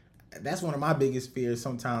mean, that's one of my biggest fears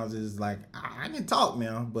sometimes is, like, I can talk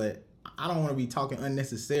now, but I don't want to be talking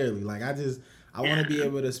unnecessarily. Like, I want to be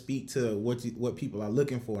able to speak to what people are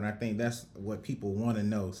looking for, and I think that's what people want to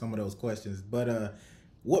know, some of those questions. But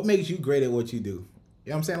what makes you great at what you do? You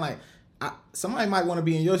know what I'm saying? Like, somebody might want to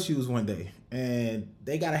be in your shoes one day, and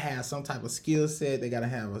they got to have some type of skill set. They got to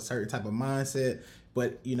have a certain type of mindset,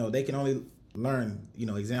 but, they can only learn,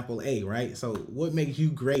 example A, right? So what makes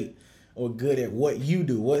you great or good at what you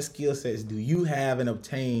do? What skill sets do you have and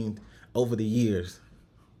obtained over the years?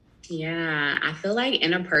 Yeah, I feel like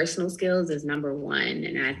interpersonal skills is number one.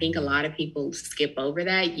 And I think a lot of people skip over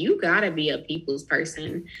that. You got to be a people's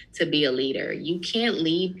person to be a leader. You can't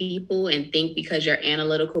lead people and think because your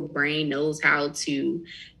analytical brain knows how to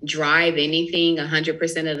drive anything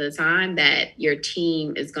 100% of the time that your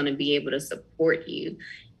team is going to be able to support you.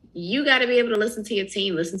 You got to be able to listen to your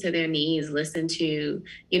team, listen to their needs, listen to,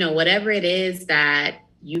 whatever it is that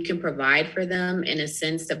you can provide for them, in a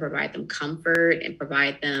sense, to provide them comfort and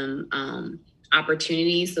provide them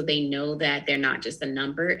opportunities so they know that they're not just a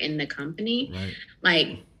number in the company. Right.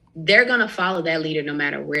 Like, they're going to follow that leader no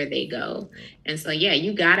matter where they go. And so, yeah,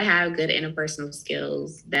 you got to have good interpersonal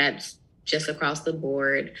skills. That's just across the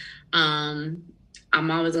board. I'm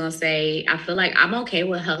always going to say, I feel like I'm okay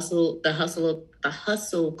with the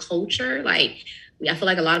hustle culture. Like, I feel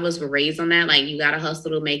like a lot of us were raised on that. Like, you got to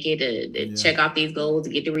hustle to make it, to check off these goals,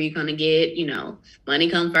 to get to where you're going to get, money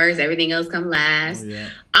come first, everything else come last. Yeah.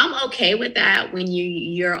 I'm okay with that when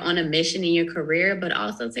you're on a mission in your career, but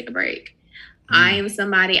also take a break. I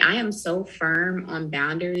am so firm on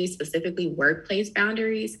boundaries, specifically workplace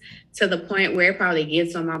boundaries, to the point where it probably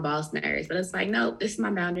gets on my boss nerves. But it's like, nope, this is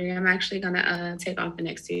my boundary. I'm actually going to take off the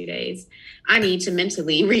next 2 days. I need to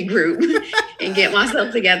mentally regroup and get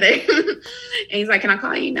myself together. And he's like, can I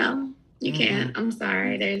call you? No, you can't. I'm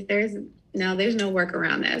sorry. There's no work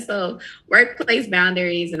around that. So workplace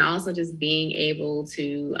boundaries, and also just being able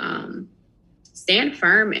to stand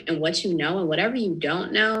firm in what you know, and whatever you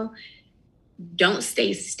don't know, don't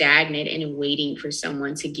stay stagnant and waiting for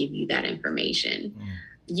someone to give you that information.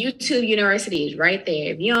 YouTube University is right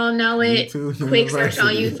there. If you don't know it, quick search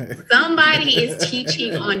on YouTube. Somebody is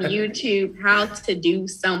teaching on YouTube how to do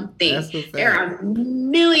something. There are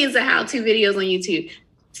millions of how-to videos on YouTube.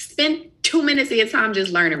 Spend 2 minutes of your time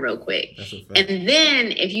just learning real quick. And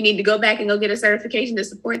then if you need to go back and go get a certification to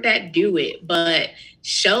support that, do it. But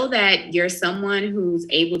show that you're someone who's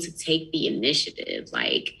able to take the initiative.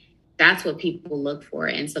 Like, that's what people look for.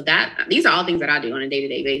 And so these are all things that I do on a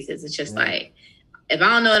day-to-day basis. It's just like, if I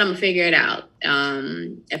don't know it, I'm gonna figure it out.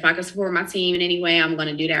 If I can support my team in any way, I'm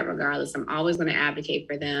gonna do that regardless. I'm always gonna advocate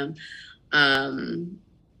for them.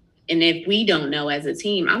 And if we don't know as a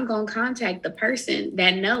team, I'm going to contact the person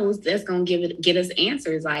that knows, that's going to get us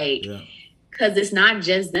answers. Like, because it's not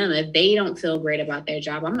just them. If they don't feel great about their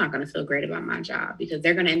job, I'm not going to feel great about my job, because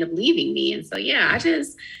they're going to end up leaving me. And so, I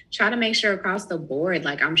just try to make sure across the board,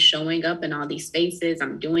 like, I'm showing up in all these spaces,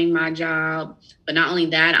 I'm doing my job. But not only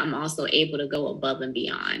that, I'm also able to go above and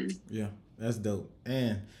beyond. Yeah, that's dope.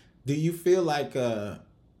 And do you feel like that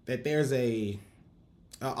there's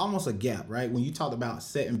almost a gap, right? When you talked about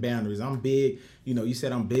setting boundaries, I'm big, you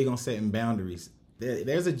said I'm big on setting boundaries.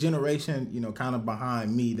 There's a generation, kind of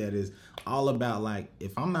behind me that is all about, like,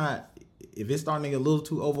 if it's starting to get a little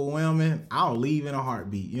too overwhelming, I'll leave in a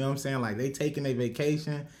heartbeat. You know what I'm saying? Like, they taking their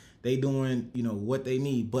vacation, they doing, what they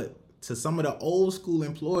need. But to some of the old school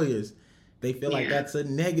employers, they feel like that's a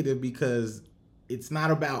negative, because it's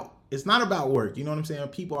not about work. You know what I'm saying?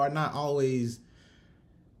 People are not always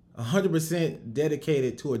 100%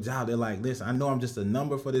 dedicated to a job. They're like, listen, I know I'm just a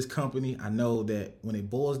number for this company. I know that when it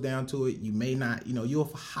boils down to it, you may not,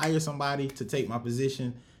 you'll hire somebody to take my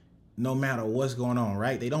position no matter what's going on,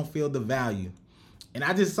 right? They don't feel the value. And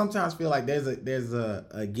I just sometimes feel like there's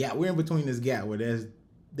a gap. We're in between this gap where there's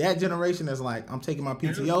that generation that's like, I'm taking my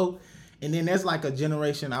PTO. And then there's like a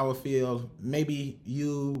generation, I would feel, maybe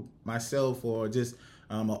you, myself, or just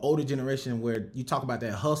an older generation where you talk about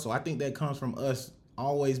that hustle. I think that comes from us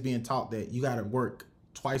always being taught that you got to work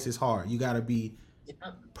twice as hard. You got to be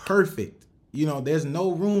perfect. There's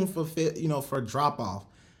no room for for drop off.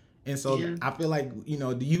 And so I feel like,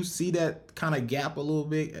 do you see that kind of gap a little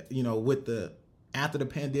bit, with after the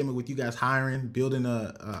pandemic, with you guys hiring, building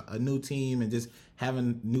a new team and just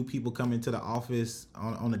having new people come into the office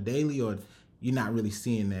on a daily, or you're not really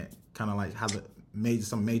seeing that, kind of like how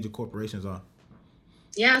some major corporations are?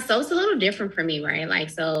 Yeah, so it's a little different for me, right? Like,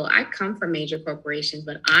 so I come from major corporations,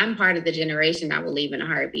 but I'm part of the generation that will leave in a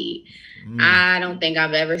heartbeat. I don't think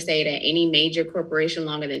I've ever stayed at any major corporation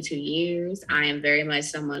longer than 2 years. I am very much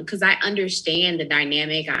someone, because I understand the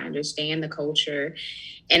dynamic, I understand the culture,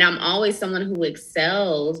 and I'm always someone who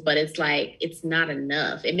excels, but it's like, it's not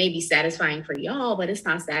enough. It may be satisfying for y'all, but it's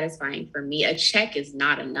not satisfying for me. A check is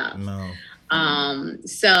not enough. No.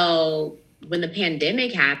 So when the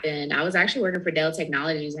pandemic happened, I was actually working for Dell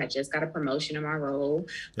Technologies. I just got a promotion in my role,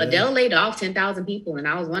 but Dell laid off 10,000 people, and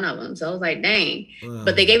I was one of them. So I was like, dang.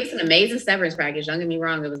 But they gave us an amazing severance package. Don't get me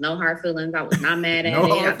wrong. There was no hard feelings. I was not mad at it.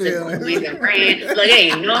 I took amazing brand. Look, hey,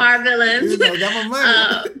 no hard feelings. Got my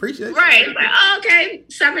money. Appreciate it. Right. Like, oh, okay,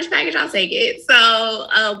 severance package, I'll take it.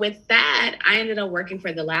 So with that, I ended up working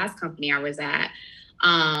for the last company I was at,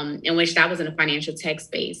 in which that was in a financial tech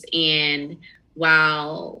space. And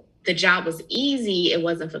while the job was easy, it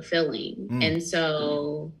wasn't fulfilling. And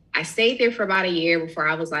so I stayed there for about a year before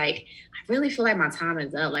I was like, I really feel like my time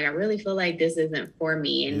is up. Like, I really feel like this isn't for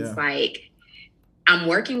me. And it's like, I'm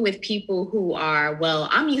working with people who are, well,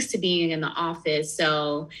 I'm used to being in the office,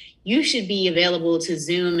 so you should be available to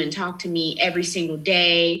Zoom and talk to me every single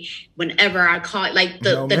day whenever I call. Like,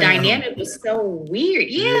 the dynamic was so weird.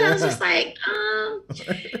 I was just like,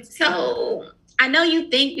 so I know you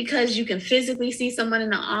think because you can physically see someone in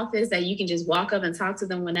the office that you can just walk up and talk to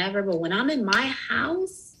them whenever, but when I'm in my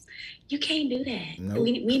house, you can't do that. Nope.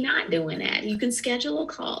 We not doing that. You can schedule a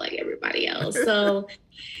call like everybody else. So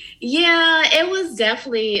yeah, it was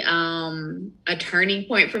definitely a turning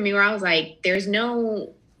point for me, where I was like, there's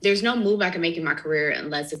no move I can make in my career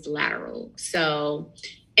unless it's lateral. So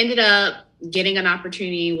ended up getting an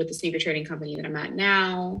opportunity with the sneaker trading company that I'm at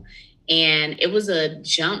now. And it was a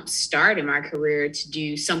jump start in my career to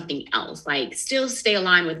do something else, like still stay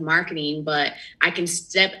aligned with marketing, but I can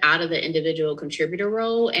step out of the individual contributor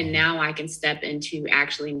role. And now I can step into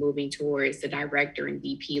actually moving towards the director and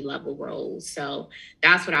VP level roles. So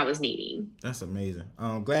that's what I was needing. That's amazing.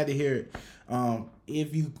 Glad to hear it.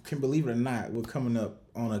 If you can believe it or not, we're coming up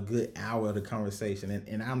on a good hour of the conversation.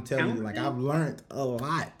 And I'm telling you, like, I've learned a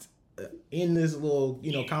lot in this little,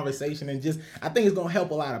 conversation, and just, I think it's gonna help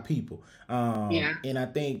a lot of people. And I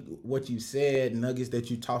think what you said, nuggets that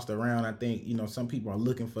you tossed around, I think, some people are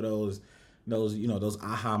looking for those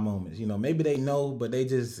aha moments. Maybe they know, but they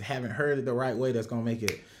just haven't heard it the right way. That's gonna make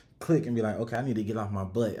it click and be like, okay, I need to get off my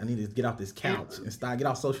butt. I need to get off this couch and get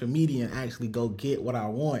off social media and actually go get what I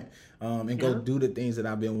want, and go do the things that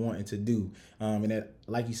I've been wanting to do. And that,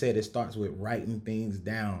 like you said, it starts with writing things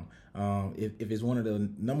down. If it's one of the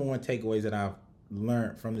number one takeaways that I've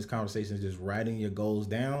learned from this conversation is just writing your goals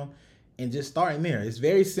down and just starting there. It's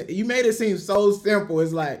very, you made it seem so simple.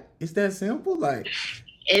 It's like, it's that simple? Like,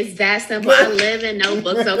 it's that simple. I live in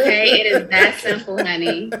notebooks, okay? It is that simple,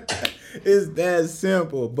 honey. It's that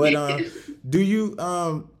simple. But do you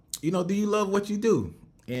do you love what you do?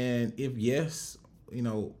 And if yes,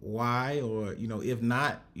 why? Or if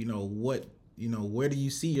not, what, where do you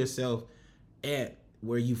see yourself at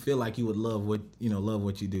where you feel like you would love what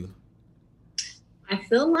you do? I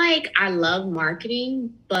feel like I love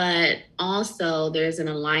marketing, but also there's an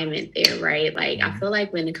alignment there, right? Like, I feel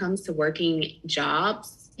like when it comes to working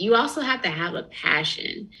jobs, you also have to have a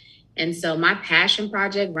passion. And so my passion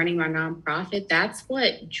project, running my nonprofit, that's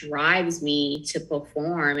what drives me to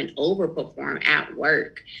perform and overperform at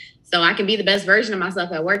work. So I can be the best version of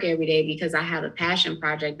myself at work every day because I have a passion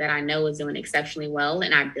project that I know is doing exceptionally well.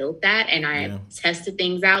 And I built that and I tested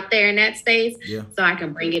things out there in that space so I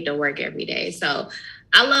can bring it to work every day. So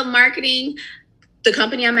I love marketing. The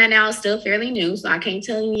company I'm at now is still fairly new, so I can't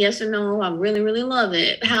tell you yes or no. I really, really love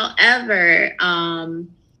it. However,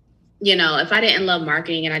 if I didn't love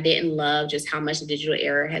marketing and I didn't love just how much the digital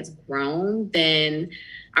era has grown, then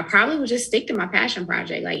I probably would just stick to my passion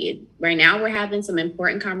project. Right now, we're having some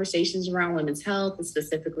important conversations around women's health, and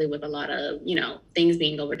specifically with a lot of, things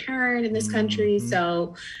being overturned in this country.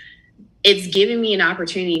 So it's giving me an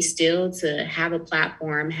opportunity still to have a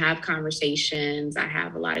platform, have conversations. I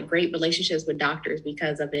have a lot of great relationships with doctors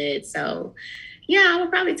because of it. So I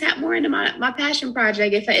would probably tap more into my passion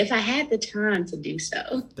project if I had the time to do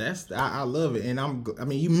so. I love it.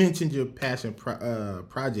 And you mentioned your passion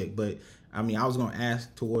project, but I was going to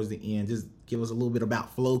ask towards the end, just give us a little bit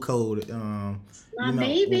about Flow Code.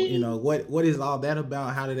 Baby. What is all that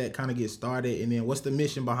about? How did that kind of get started? And then what's the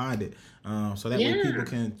mission behind it? So that way people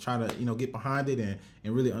can try to, get behind it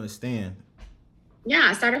and really understand. Yeah,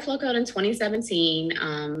 I started Flow Code in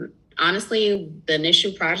 2017. Honestly, the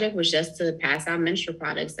initial project was just to pass out menstrual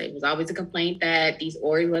products. It was always a complaint that these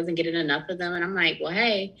Ories wasn't getting enough of them. And I'm like, well,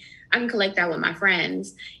 hey, I can collect that with my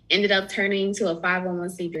friends. Ended up turning to a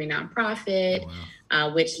 501c3 nonprofit,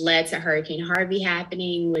 which led to Hurricane Harvey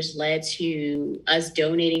happening, which led to us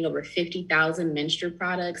donating over 50,000 menstrual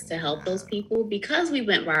products to help those people because we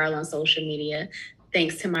went viral on social media.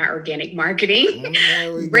 Thanks to my organic marketing,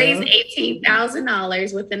 raised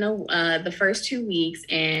 $18,000 within the first 2 weeks,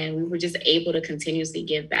 and we were just able to continuously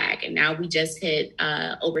give back. And now we just hit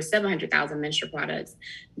over 700,000 menstrual products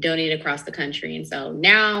donated across the country. And so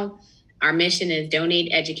now our mission is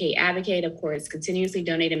donate, educate, advocate. Of course, continuously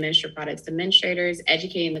donating menstrual products to menstruators,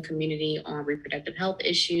 educating the community on reproductive health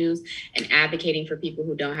issues, and advocating for people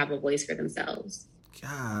who don't have a voice for themselves.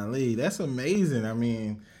 Golly, that's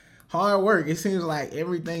amazing. Hard work. It seems like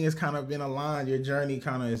everything has kind of been aligned. Your journey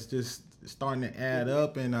kind of is just starting to add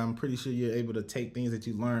up, and I'm pretty sure you're able to take things that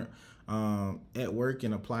you learned at work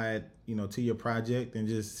and apply it, to your project and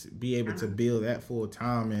just be able to build that full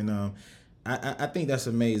time. And I think that's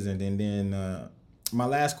amazing. And then my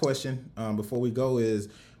last question before we go is,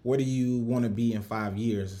 where do you want to be in 5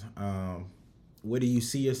 years? Where do you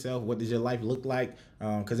see yourself? What does your life look like?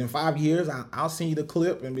 Because in 5 years, I'll send you the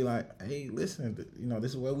clip and be like, hey, listen,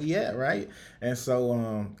 this is where we at, right? And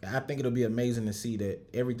so I think it'll be amazing to see that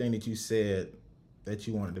everything that you said that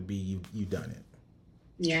you wanted to be, you've done it.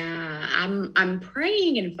 Yeah, I'm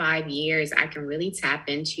praying in 5 years I can really tap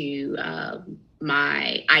into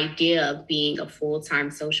my idea of being a full-time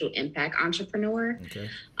social impact entrepreneur. Okay.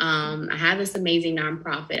 I have this amazing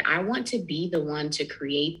nonprofit. I want to be the one to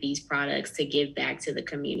create these products to give back to the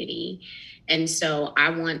community. And so I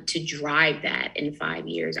want to drive that in 5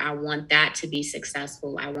 years. I want that to be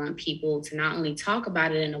successful. I want people to not only talk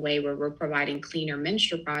about it in a way where we're providing cleaner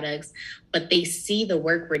menstrual products, but they see the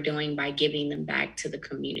work we're doing by giving them back to the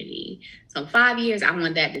community. So in 5 years, I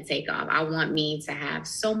want that to take off. I want me to have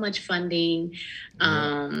so much funding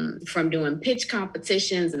from doing pitch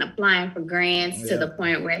competitions and applying for grants to the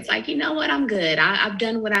point where it's like, you know what, I'm good. I've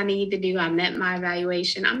done what I need to do. I met my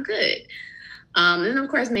evaluation. I'm good. And then, of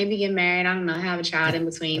course, maybe get married. I don't know, have a child in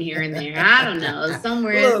between here and there. I don't know,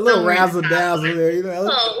 somewhere. A little razzle dazzle there, A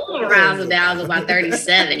little razzle dazzle by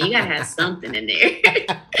 37. You gotta have something in there.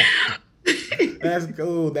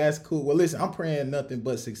 That's cool. Well, listen, I'm praying nothing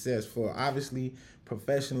but success for, obviously,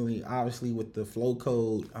 professionally, obviously with the Flow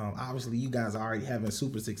Code. Obviously, you guys are already having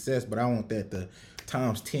super success, but I want that to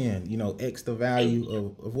times 10. X the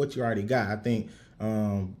value of what you already got. I think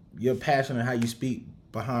your passion and how you speak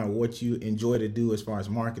behind what you enjoy to do as far as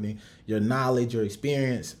marketing. Your knowledge, your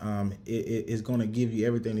experience, it is going to give you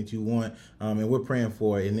everything that you want, and we're praying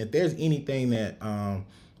for it. And if there's anything that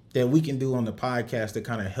we can do on the podcast to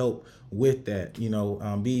kind of help with that,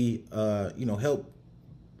 help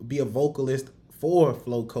be a vocalist for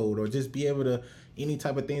Flow Code, or just be able to any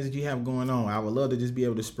type of things that you have going on. I would love to just be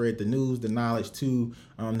able to spread the news, the knowledge to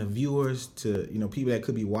the viewers, to people that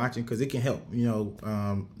could be watching, because it can help,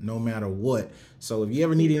 no matter what. So if you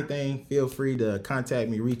ever need anything, feel free to contact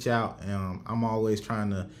me, reach out. I'm always trying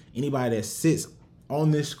to, anybody that sits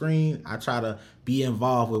on this screen, I try to be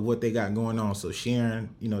involved with what they got going on. So sharing,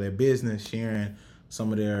 their business, sharing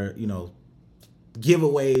some of their,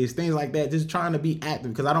 giveaways, things like that, just trying to be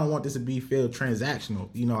active, because I don't want this to feel transactional.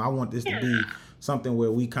 I want this to be something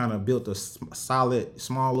where we kind of built a solid,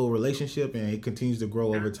 small little relationship, and it continues to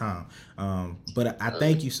grow over time. But I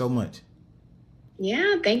thank you so much.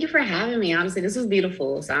 Yeah, thank you for having me. Honestly, this was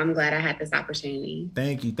beautiful. So I'm glad I had this opportunity.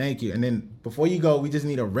 Thank you. And then before you go, we just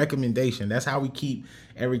need a recommendation. That's how we keep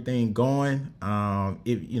everything going.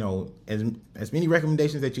 As many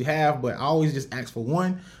recommendations that you have, but I always just ask for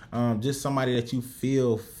one. Just somebody that you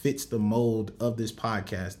feel fits the mold of this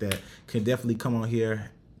podcast, that can definitely come on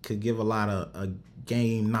here, could give a lot of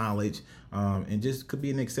game knowledge, and just could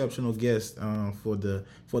be an exceptional guest for the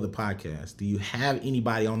podcast. Do you have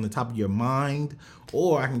anybody on the top of your mind,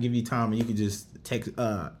 or I can give you time and you can just text,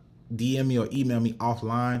 DM me or email me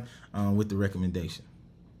offline with the recommendation?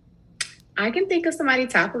 I can think of somebody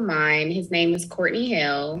top of mind. His name is Courtney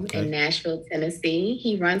Hill in Nashville, Tennessee.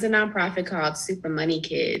 He runs a nonprofit called Super Money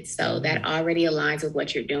Kids. So that already aligns with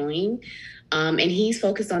what you're doing. And he's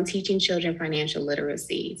focused on teaching children financial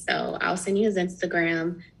literacy. So I'll send you his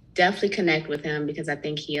Instagram. Definitely connect with him, because I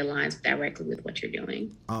think he aligns directly with what you're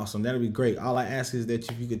doing. Awesome. That'll be great. All I ask is that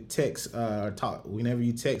if you could text or talk, whenever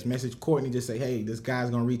you text, message Courtney, just say, hey, this guy's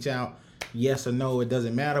going to reach out. Yes or no, it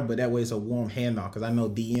doesn't matter, but that way it's a warm handoff, because I know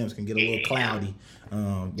DMs can get a little cloudy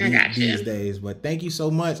these days. But thank you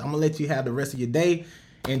so much. I'm going to let you have the rest of your day.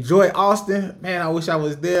 Enjoy Austin. Man, I wish I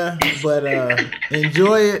was there, but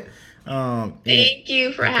enjoy it. Thank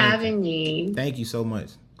you for having me. Thank you so much.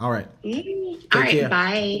 All right. All right, care.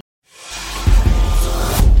 Bye.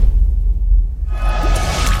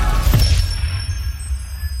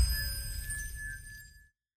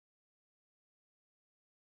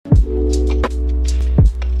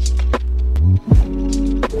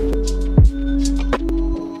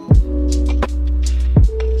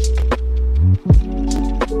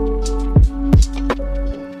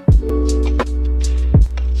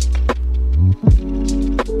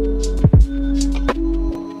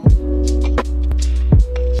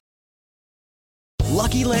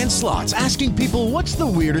 Slots, asking people, what's the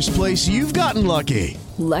weirdest place you've gotten lucky?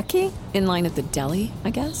 Lucky? In line at the deli,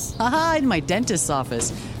 I guess? Aha, in my dentist's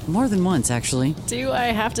office. More than once, actually. Do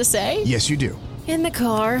I have to say? Yes, you do. In the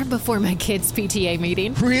car before my kids' PTA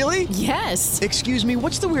meeting. Really? Yes. Excuse me,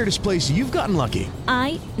 what's the weirdest place you've gotten lucky?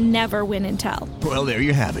 I never win and tell. Well, there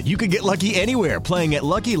you have it. You can get lucky anywhere, playing at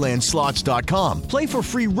LuckyLandSlots.com. Play for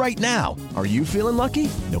free right now. Are you feeling lucky?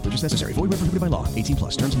 No purchase necessary. Void where prohibited by law.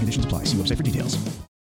 18+. Terms and conditions apply. See website for details.